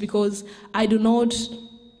myself? It's because I do not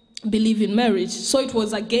believe in marriage. So it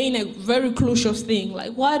was again a very crucial thing.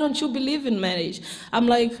 Like, why don't you believe in marriage? I'm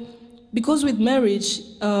like, because with marriage,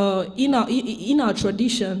 in our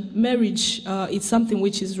tradition, marriage is something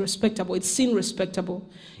which is respectable. It's seen respectable.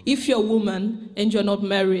 If you're a woman and you're not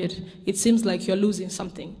married, it seems like you're losing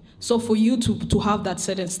something. So for you to have that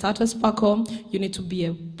certain status back home, you need to be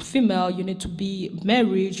a female, you need to be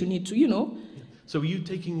married, you need to, you know. So were you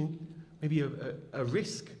taking maybe a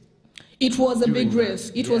risk? It was a big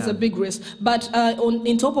risk. It was a big risk. But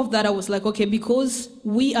on top of that, I was like, okay, because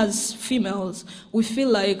we as females, we feel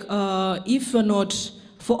like if we're not,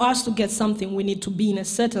 for us to get something, we need to be in a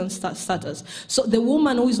certain status. So the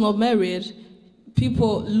woman who is not married,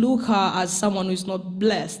 people look her as someone who is not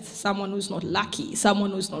blessed, someone who is not lucky,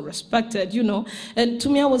 someone who is not respected, you know. And to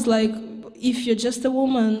me, I was like, if you're just a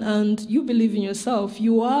woman and you believe in yourself,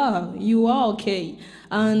 you are okay.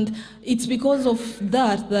 And it's because of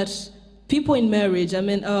that people in marriage, I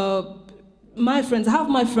mean, my friends, I have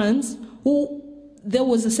my friends who, there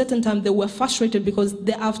was a certain time they were frustrated because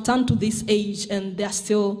they have turned to this age and they're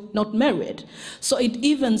still not married. So it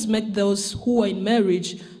even makes those who are in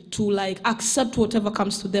marriage to like accept whatever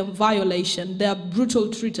comes to them, violation, they're brutal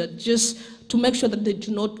treated, just to make sure that they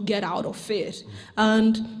do not get out of it.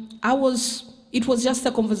 And it was just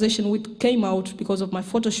a conversation which came out because of my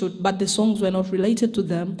photo shoot, but the songs were not related to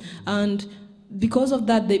them. And because of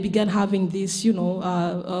that, they began having this, you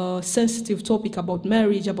know, sensitive topic about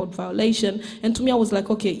marriage, about violation. And to me, I was like,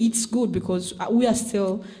 okay, it's good because we are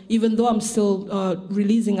still, even though I'm still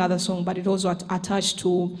releasing other songs, but it also attached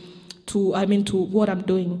to what I'm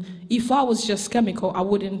doing. If I was just chemical, I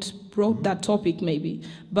wouldn't brought that topic maybe.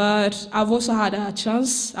 But I've also had a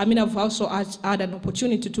chance, I've also had an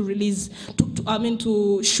opportunity to release,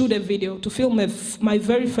 to shoot a video, to film my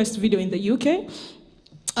very first video in the UK.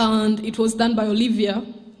 And it was done by Olivia.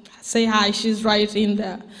 Say hi, she's right in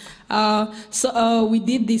there. So we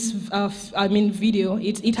did this, video.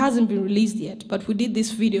 It hasn't been released yet, but we did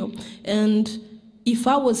this video. And if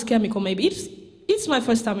I was chemical, maybe it's my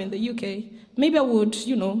first time in the UK. Maybe I would,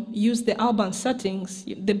 use the urban settings,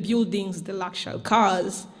 the buildings, the luxury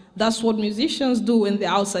cars. That's what musicians do when they're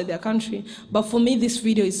outside their country. But for me, this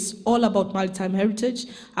video is all about maritime heritage.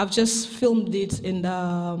 I've just filmed it in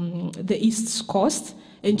the East Coast.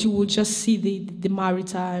 And you will just see the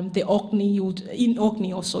maritime, the Orkney. In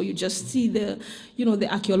Orkney also, you just see the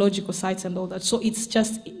archaeological sites and all that. So it's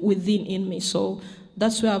just in me. So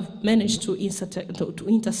that's where I've managed to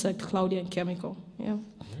intersect Claudia and chemical. Yeah.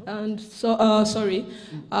 And so, sorry,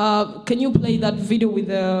 can you play that video with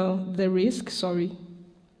the risk? Sorry.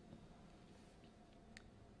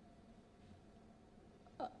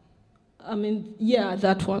 Yeah,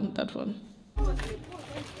 that one.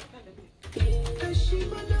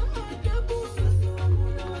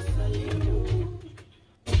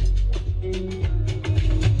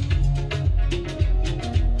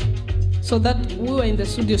 So that we were in the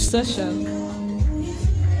studio session,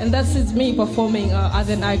 and that's me performing at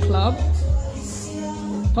the nightclub,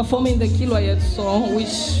 performing the Kiloyet song,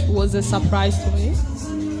 which was a surprise to me.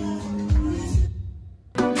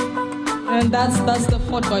 And that's the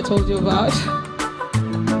photo I told you about.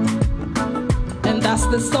 And that's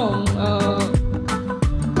the song.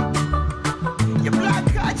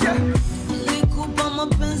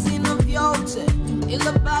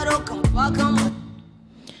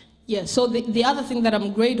 Yeah, so the other thing that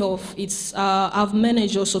I'm great of, it's I've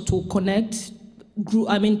managed also to connect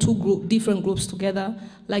different groups together,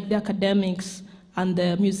 like the academics and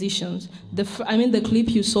the musicians. The clip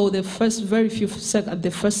you saw, the first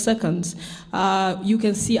first seconds, you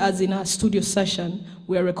can see us in a studio session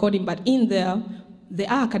we're recording, but in there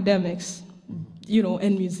are academics,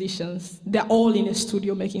 and musicians. They're all in a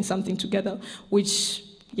studio making something together, which,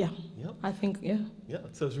 I think. Yeah,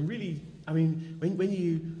 so it's really, when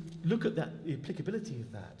you look at that, the applicability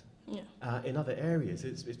of that in other areas,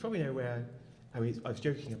 it's probably nowhere. I was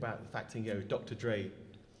joking about the fact that, Dr. Dre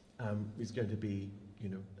is going to be,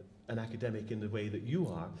 an academic in the way that you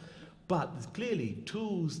are, but there's clearly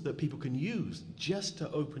tools that people can use just to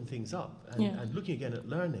open things up and looking again at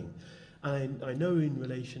learning. And I know in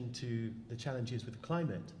relation to the challenges with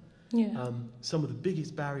climate, some of the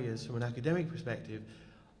biggest barriers from an academic perspective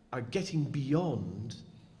are getting beyond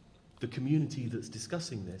the community that's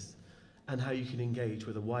discussing this and how you can engage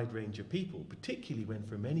with a wide range of people, particularly when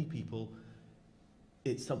for many people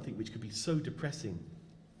it's something which could be so depressing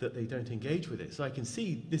that they don't engage with it. So I can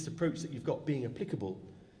see this approach that you've got being applicable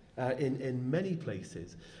in many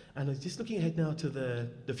places. And I was just looking ahead now to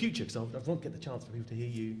the future, because I won't get the chance for people to hear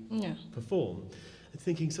you perform, and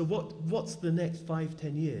thinking, so what's the next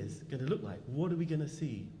 5-10 years going to look like? What are we going to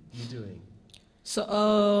see you doing?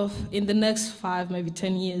 So in the next 5, maybe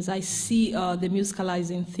 10 years, I see the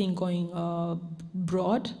musicalizing thing going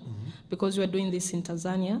broad, because we're doing this in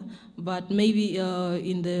Tanzania, but maybe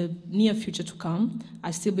in the near future to come,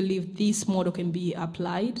 I still believe this model can be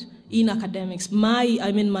applied in academics.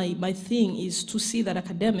 My thing is to see that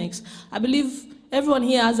academics, I believe everyone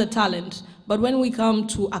here has a talent, but when we come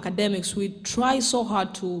to academics, we try so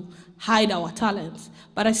hard to hide our talents.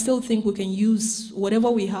 But I still think we can use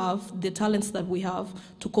whatever we have, the talents that we have,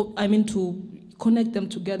 to connect them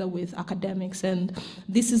together with academics. And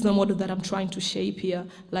this is the model that I'm trying to shape here,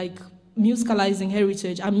 like musicalizing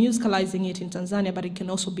heritage. I'm musicalizing it in Tanzania, but it can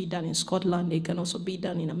also be done in Scotland, it can also be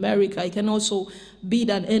done in America, it can also be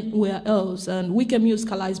done anywhere else. And we can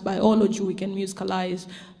musicalize biology, we can musicalize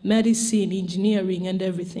medicine, engineering, and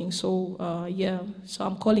everything. So so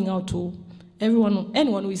I'm calling out to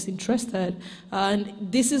anyone who is interested. And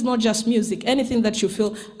this is not just music, anything that you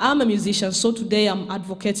feel. I'm a musician, so today I'm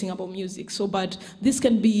advocating about music. So, but this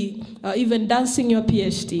can be even dancing your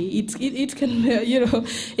PhD. It can,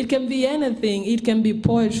 it can be anything. It can be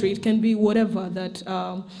poetry. It can be whatever that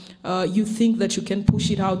you think that you can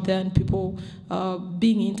push it out there and people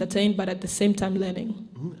being entertained, but at the same time learning.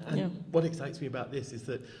 Mm-hmm. And what excites me about this is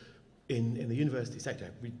that in the university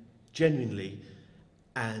sector, we genuinely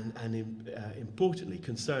and importantly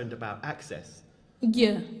concerned about access. And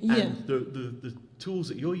the tools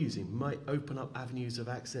that you're using might open up avenues of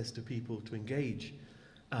access to people to engage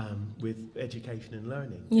with education and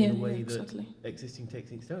learning in a way that existing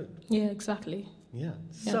techniques don't. Yeah, exactly. Yeah.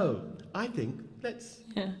 So I think let's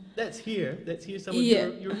hear some of your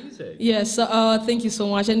music. Yes. Thank you so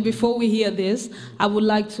much. And before we hear this, I would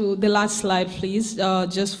like to, the last slide, please,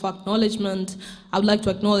 just for acknowledgement. I would like to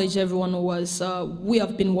acknowledge everyone who was. We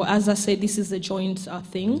have been, as I said, this is a joint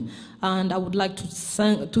thing, and I would like to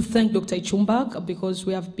thank Dr. Ichumbak because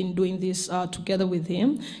we have been doing this together with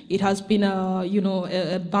him. It has been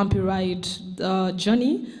a bumpy ride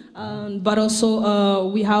journey. But also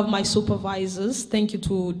we have my supervisors. Thank you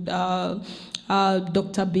to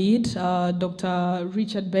Dr. Bede, Dr.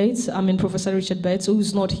 Richard Bates, Professor Richard Bates, who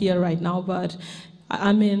is not here right now, but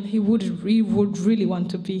he would really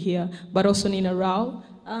want to be here, but also Nina Rao.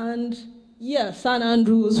 And St.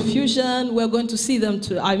 Andrews Fusion, we're going to see them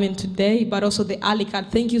today, but also the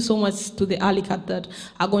Alicat. Thank you so much to the Alicat that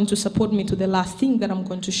are going to support me to the last thing that I'm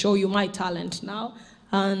going to show you, my talent now.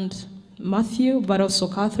 And Matthew, but also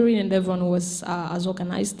Catherine and everyone who has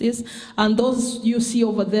organized this. And those you see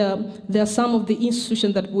over there, they are some of the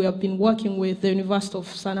institutions that we have been working with, the University of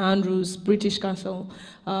St. Andrews, British Council,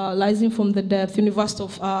 Rising from the Depth, University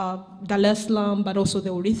of Dar es Salaam, but also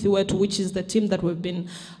the Urithiwetu, which is the team that we've been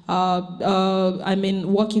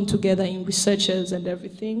working together in researchers and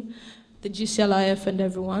everything, the GCLIF and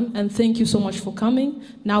everyone. And thank you so much for coming.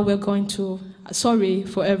 Now we're going to, sorry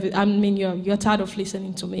for you're tired of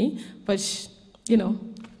listening to me, but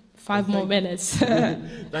 5 more minutes.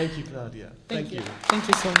 Thank you, Claudia. Thank you. Thank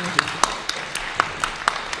you so much.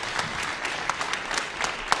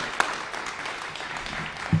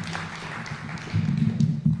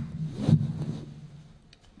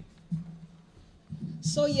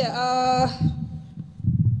 So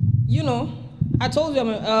I told you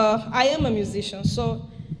I am a musician, so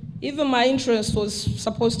even my interest was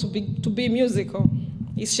supposed to be musical.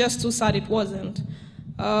 It's just too sad it wasn't.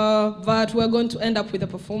 But we're going to end up with a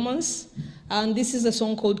performance. And this is a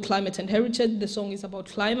song called Climate and Heritage. The song is about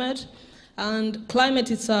climate. And climate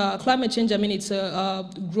change, it's a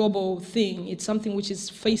global thing. It's something which is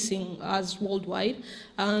facing us worldwide.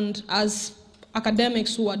 And as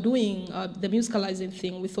academics who are doing the musicalizing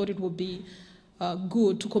thing, we thought it would be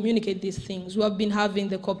good to communicate these things. We have been having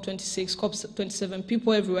the COP26, COP27,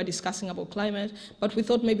 people everywhere discussing about climate, but we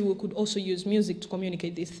thought maybe we could also use music to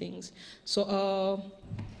communicate these things. So,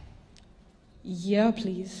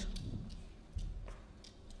 please.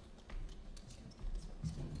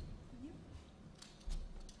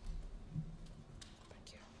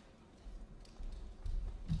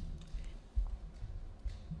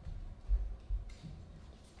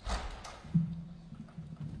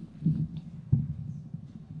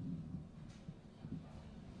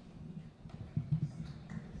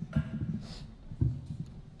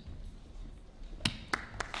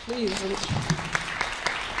 Please.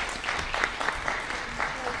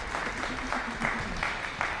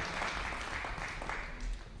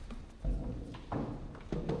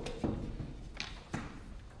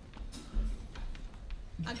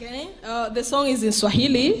 Okay, the song is in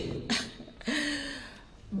Swahili,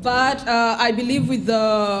 but I believe with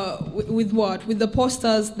the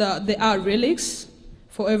posters, there are lyrics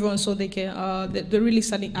for everyone, so they can the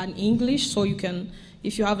lyrics are in English, so you can.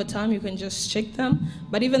 If you have a time, you can just check them.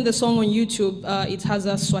 But even the song on YouTube, it has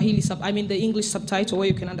a Swahili the English subtitle where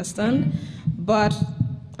you can understand. But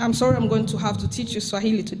I'm sorry I'm going to have to teach you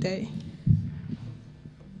Swahili today.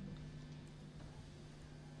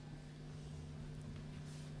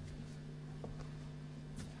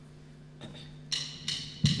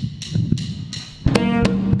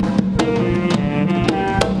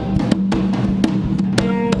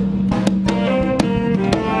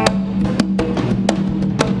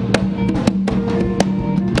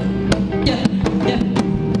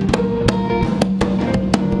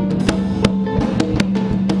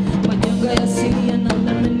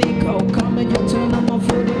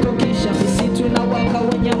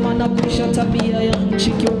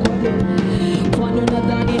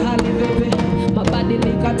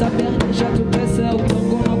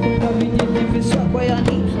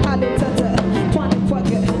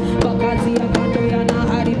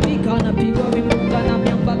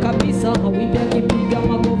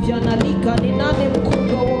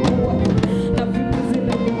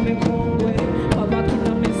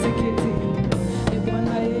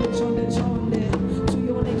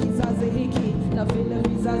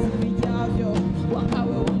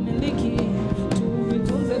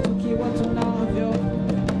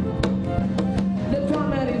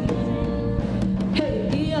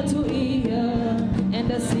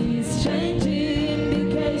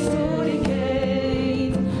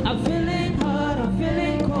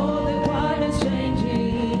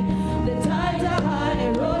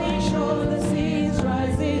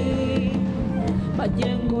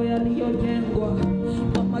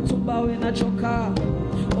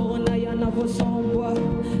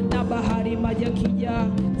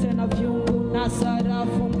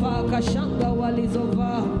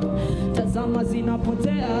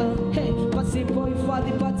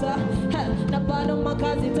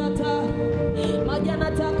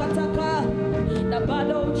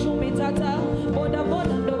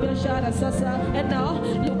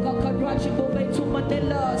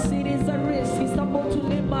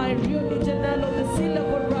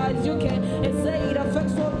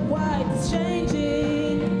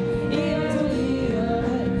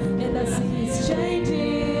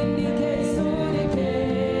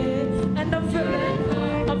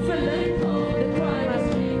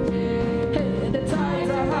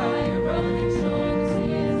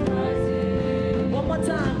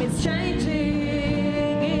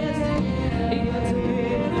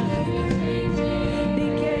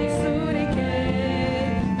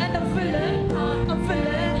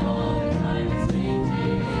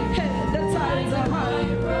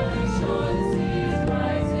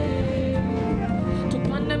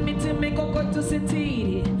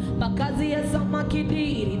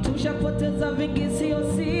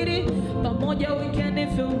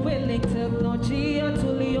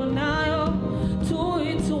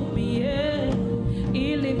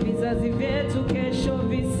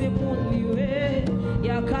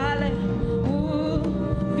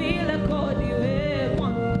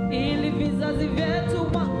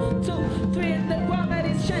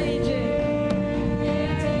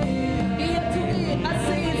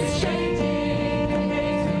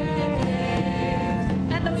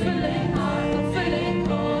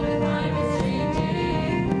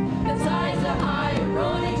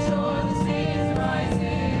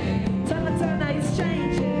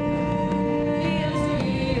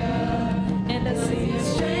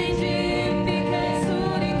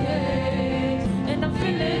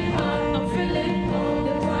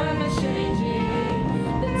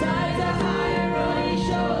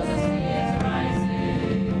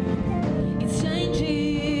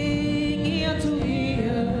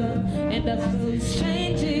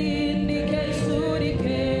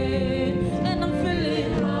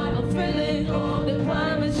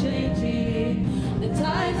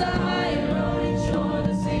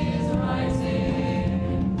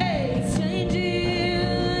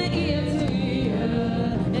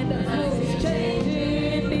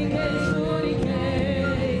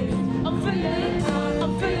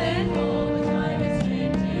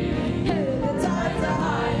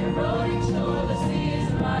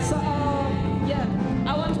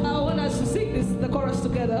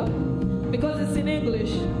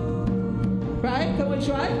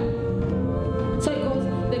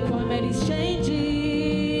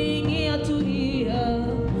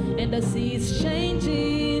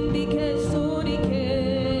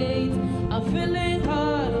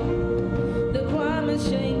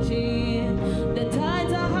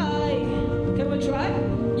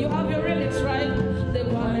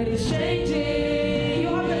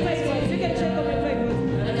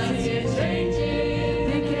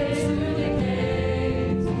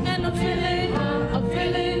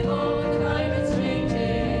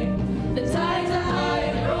 The time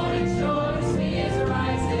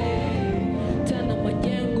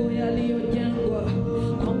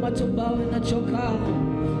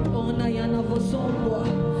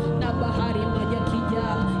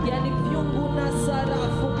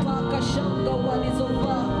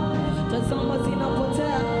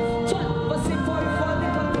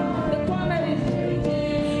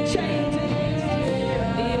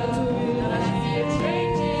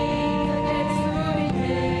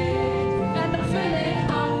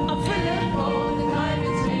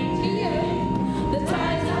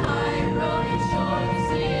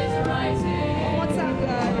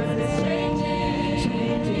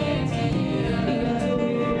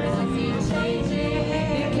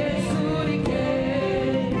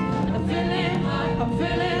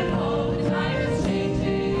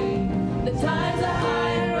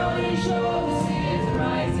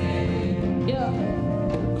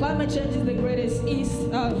climate change is the greatest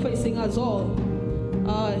east facing us all.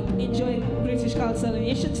 Enjoy British Council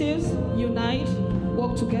initiatives, unite,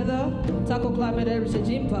 work together, tackle climate heritage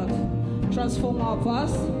impact, transform our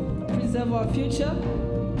past, preserve our future.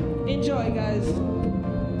 Enjoy, guys.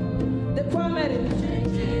 The climate is changing.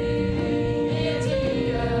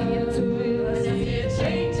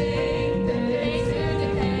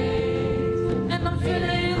 And I'm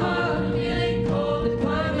feeling hot, feeling cold. The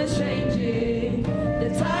climate's changing. The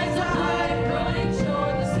tides are high, running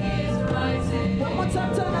short, the sea is rising. One more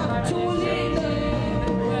time, turn up to lead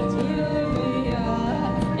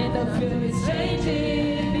and I feel it's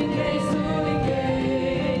changing, decades to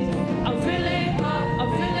decades. I'm feeling hot, I'm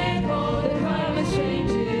feeling cold. The climate's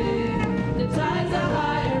changing. The tides are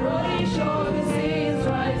high, rolling short, the sea is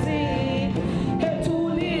rising. Hey, to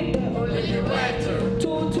lead to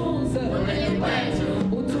tunza,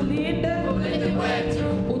 to lead to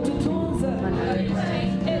tunza.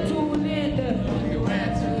 Hey, to lead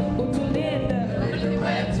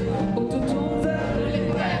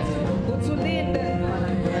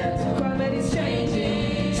climate is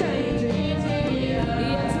changing, changing.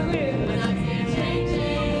 Yes, it will.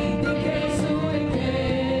 Decades to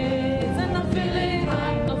decades. And I'm feeling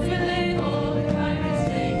all the climate's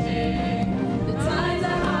changing. The tides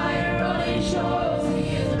are higher, rolling shore, sea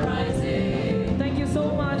is rising. Thank you so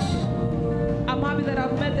much. I'm happy that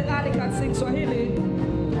I've met the Ali can sing Swahili.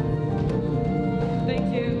 Thank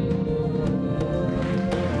you.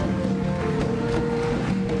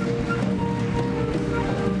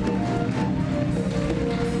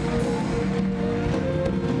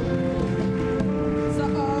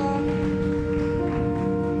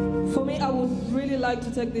 For me, I would really like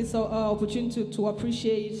to take this opportunity to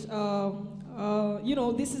appreciate,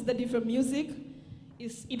 this is the different music.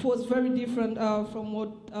 It was very different from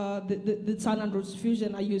what the San Andrews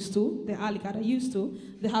fusion are used to, the Alicat are used to.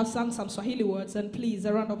 They have sung some Swahili words, and please,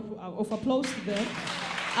 a round of applause to them.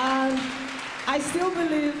 And I still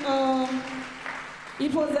believe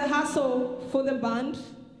it was a hassle for the band,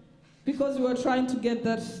 because we were trying to get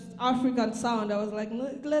that African sound. I was like,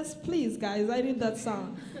 let's please, guys, I need that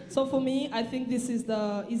sound. So for me, I think this is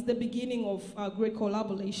the beginning of great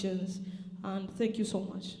collaborations, and thank you so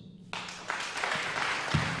much.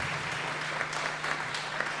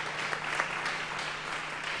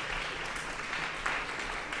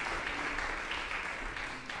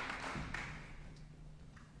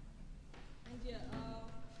 And yeah,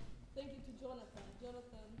 thank you to Jonathan.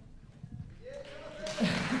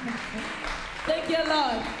 Thank you a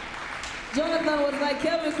lot. Jonathan was like,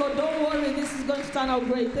 Chemical, don't worry, this is going to turn out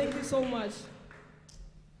great. Thank you so much.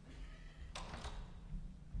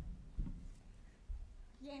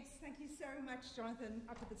 Yes, thank you so much, Jonathan,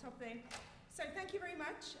 up at the top there. So thank you very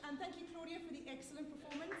much, and thank you, Claudia, for the excellent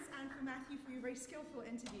performance, and for Matthew for your very skillful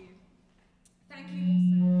interview. Thank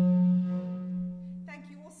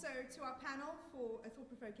you also to our panel for a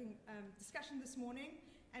thought-provoking discussion this morning,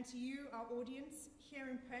 and to you, our audience, here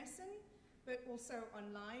in person, but also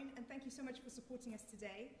online, and thank you so much for supporting us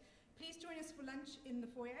today. Please join us for lunch in the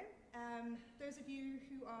foyer. Those of you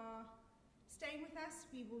who are staying with us,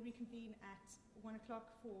 we will reconvene at 1 o'clock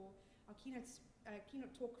for our keynote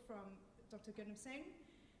talk from Dr. Gurnam Singh.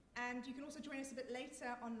 And you can also join us a bit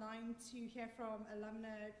later online to hear from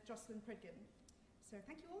alumna Jocelyn Pridgen. So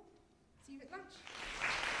thank you all. See you at lunch.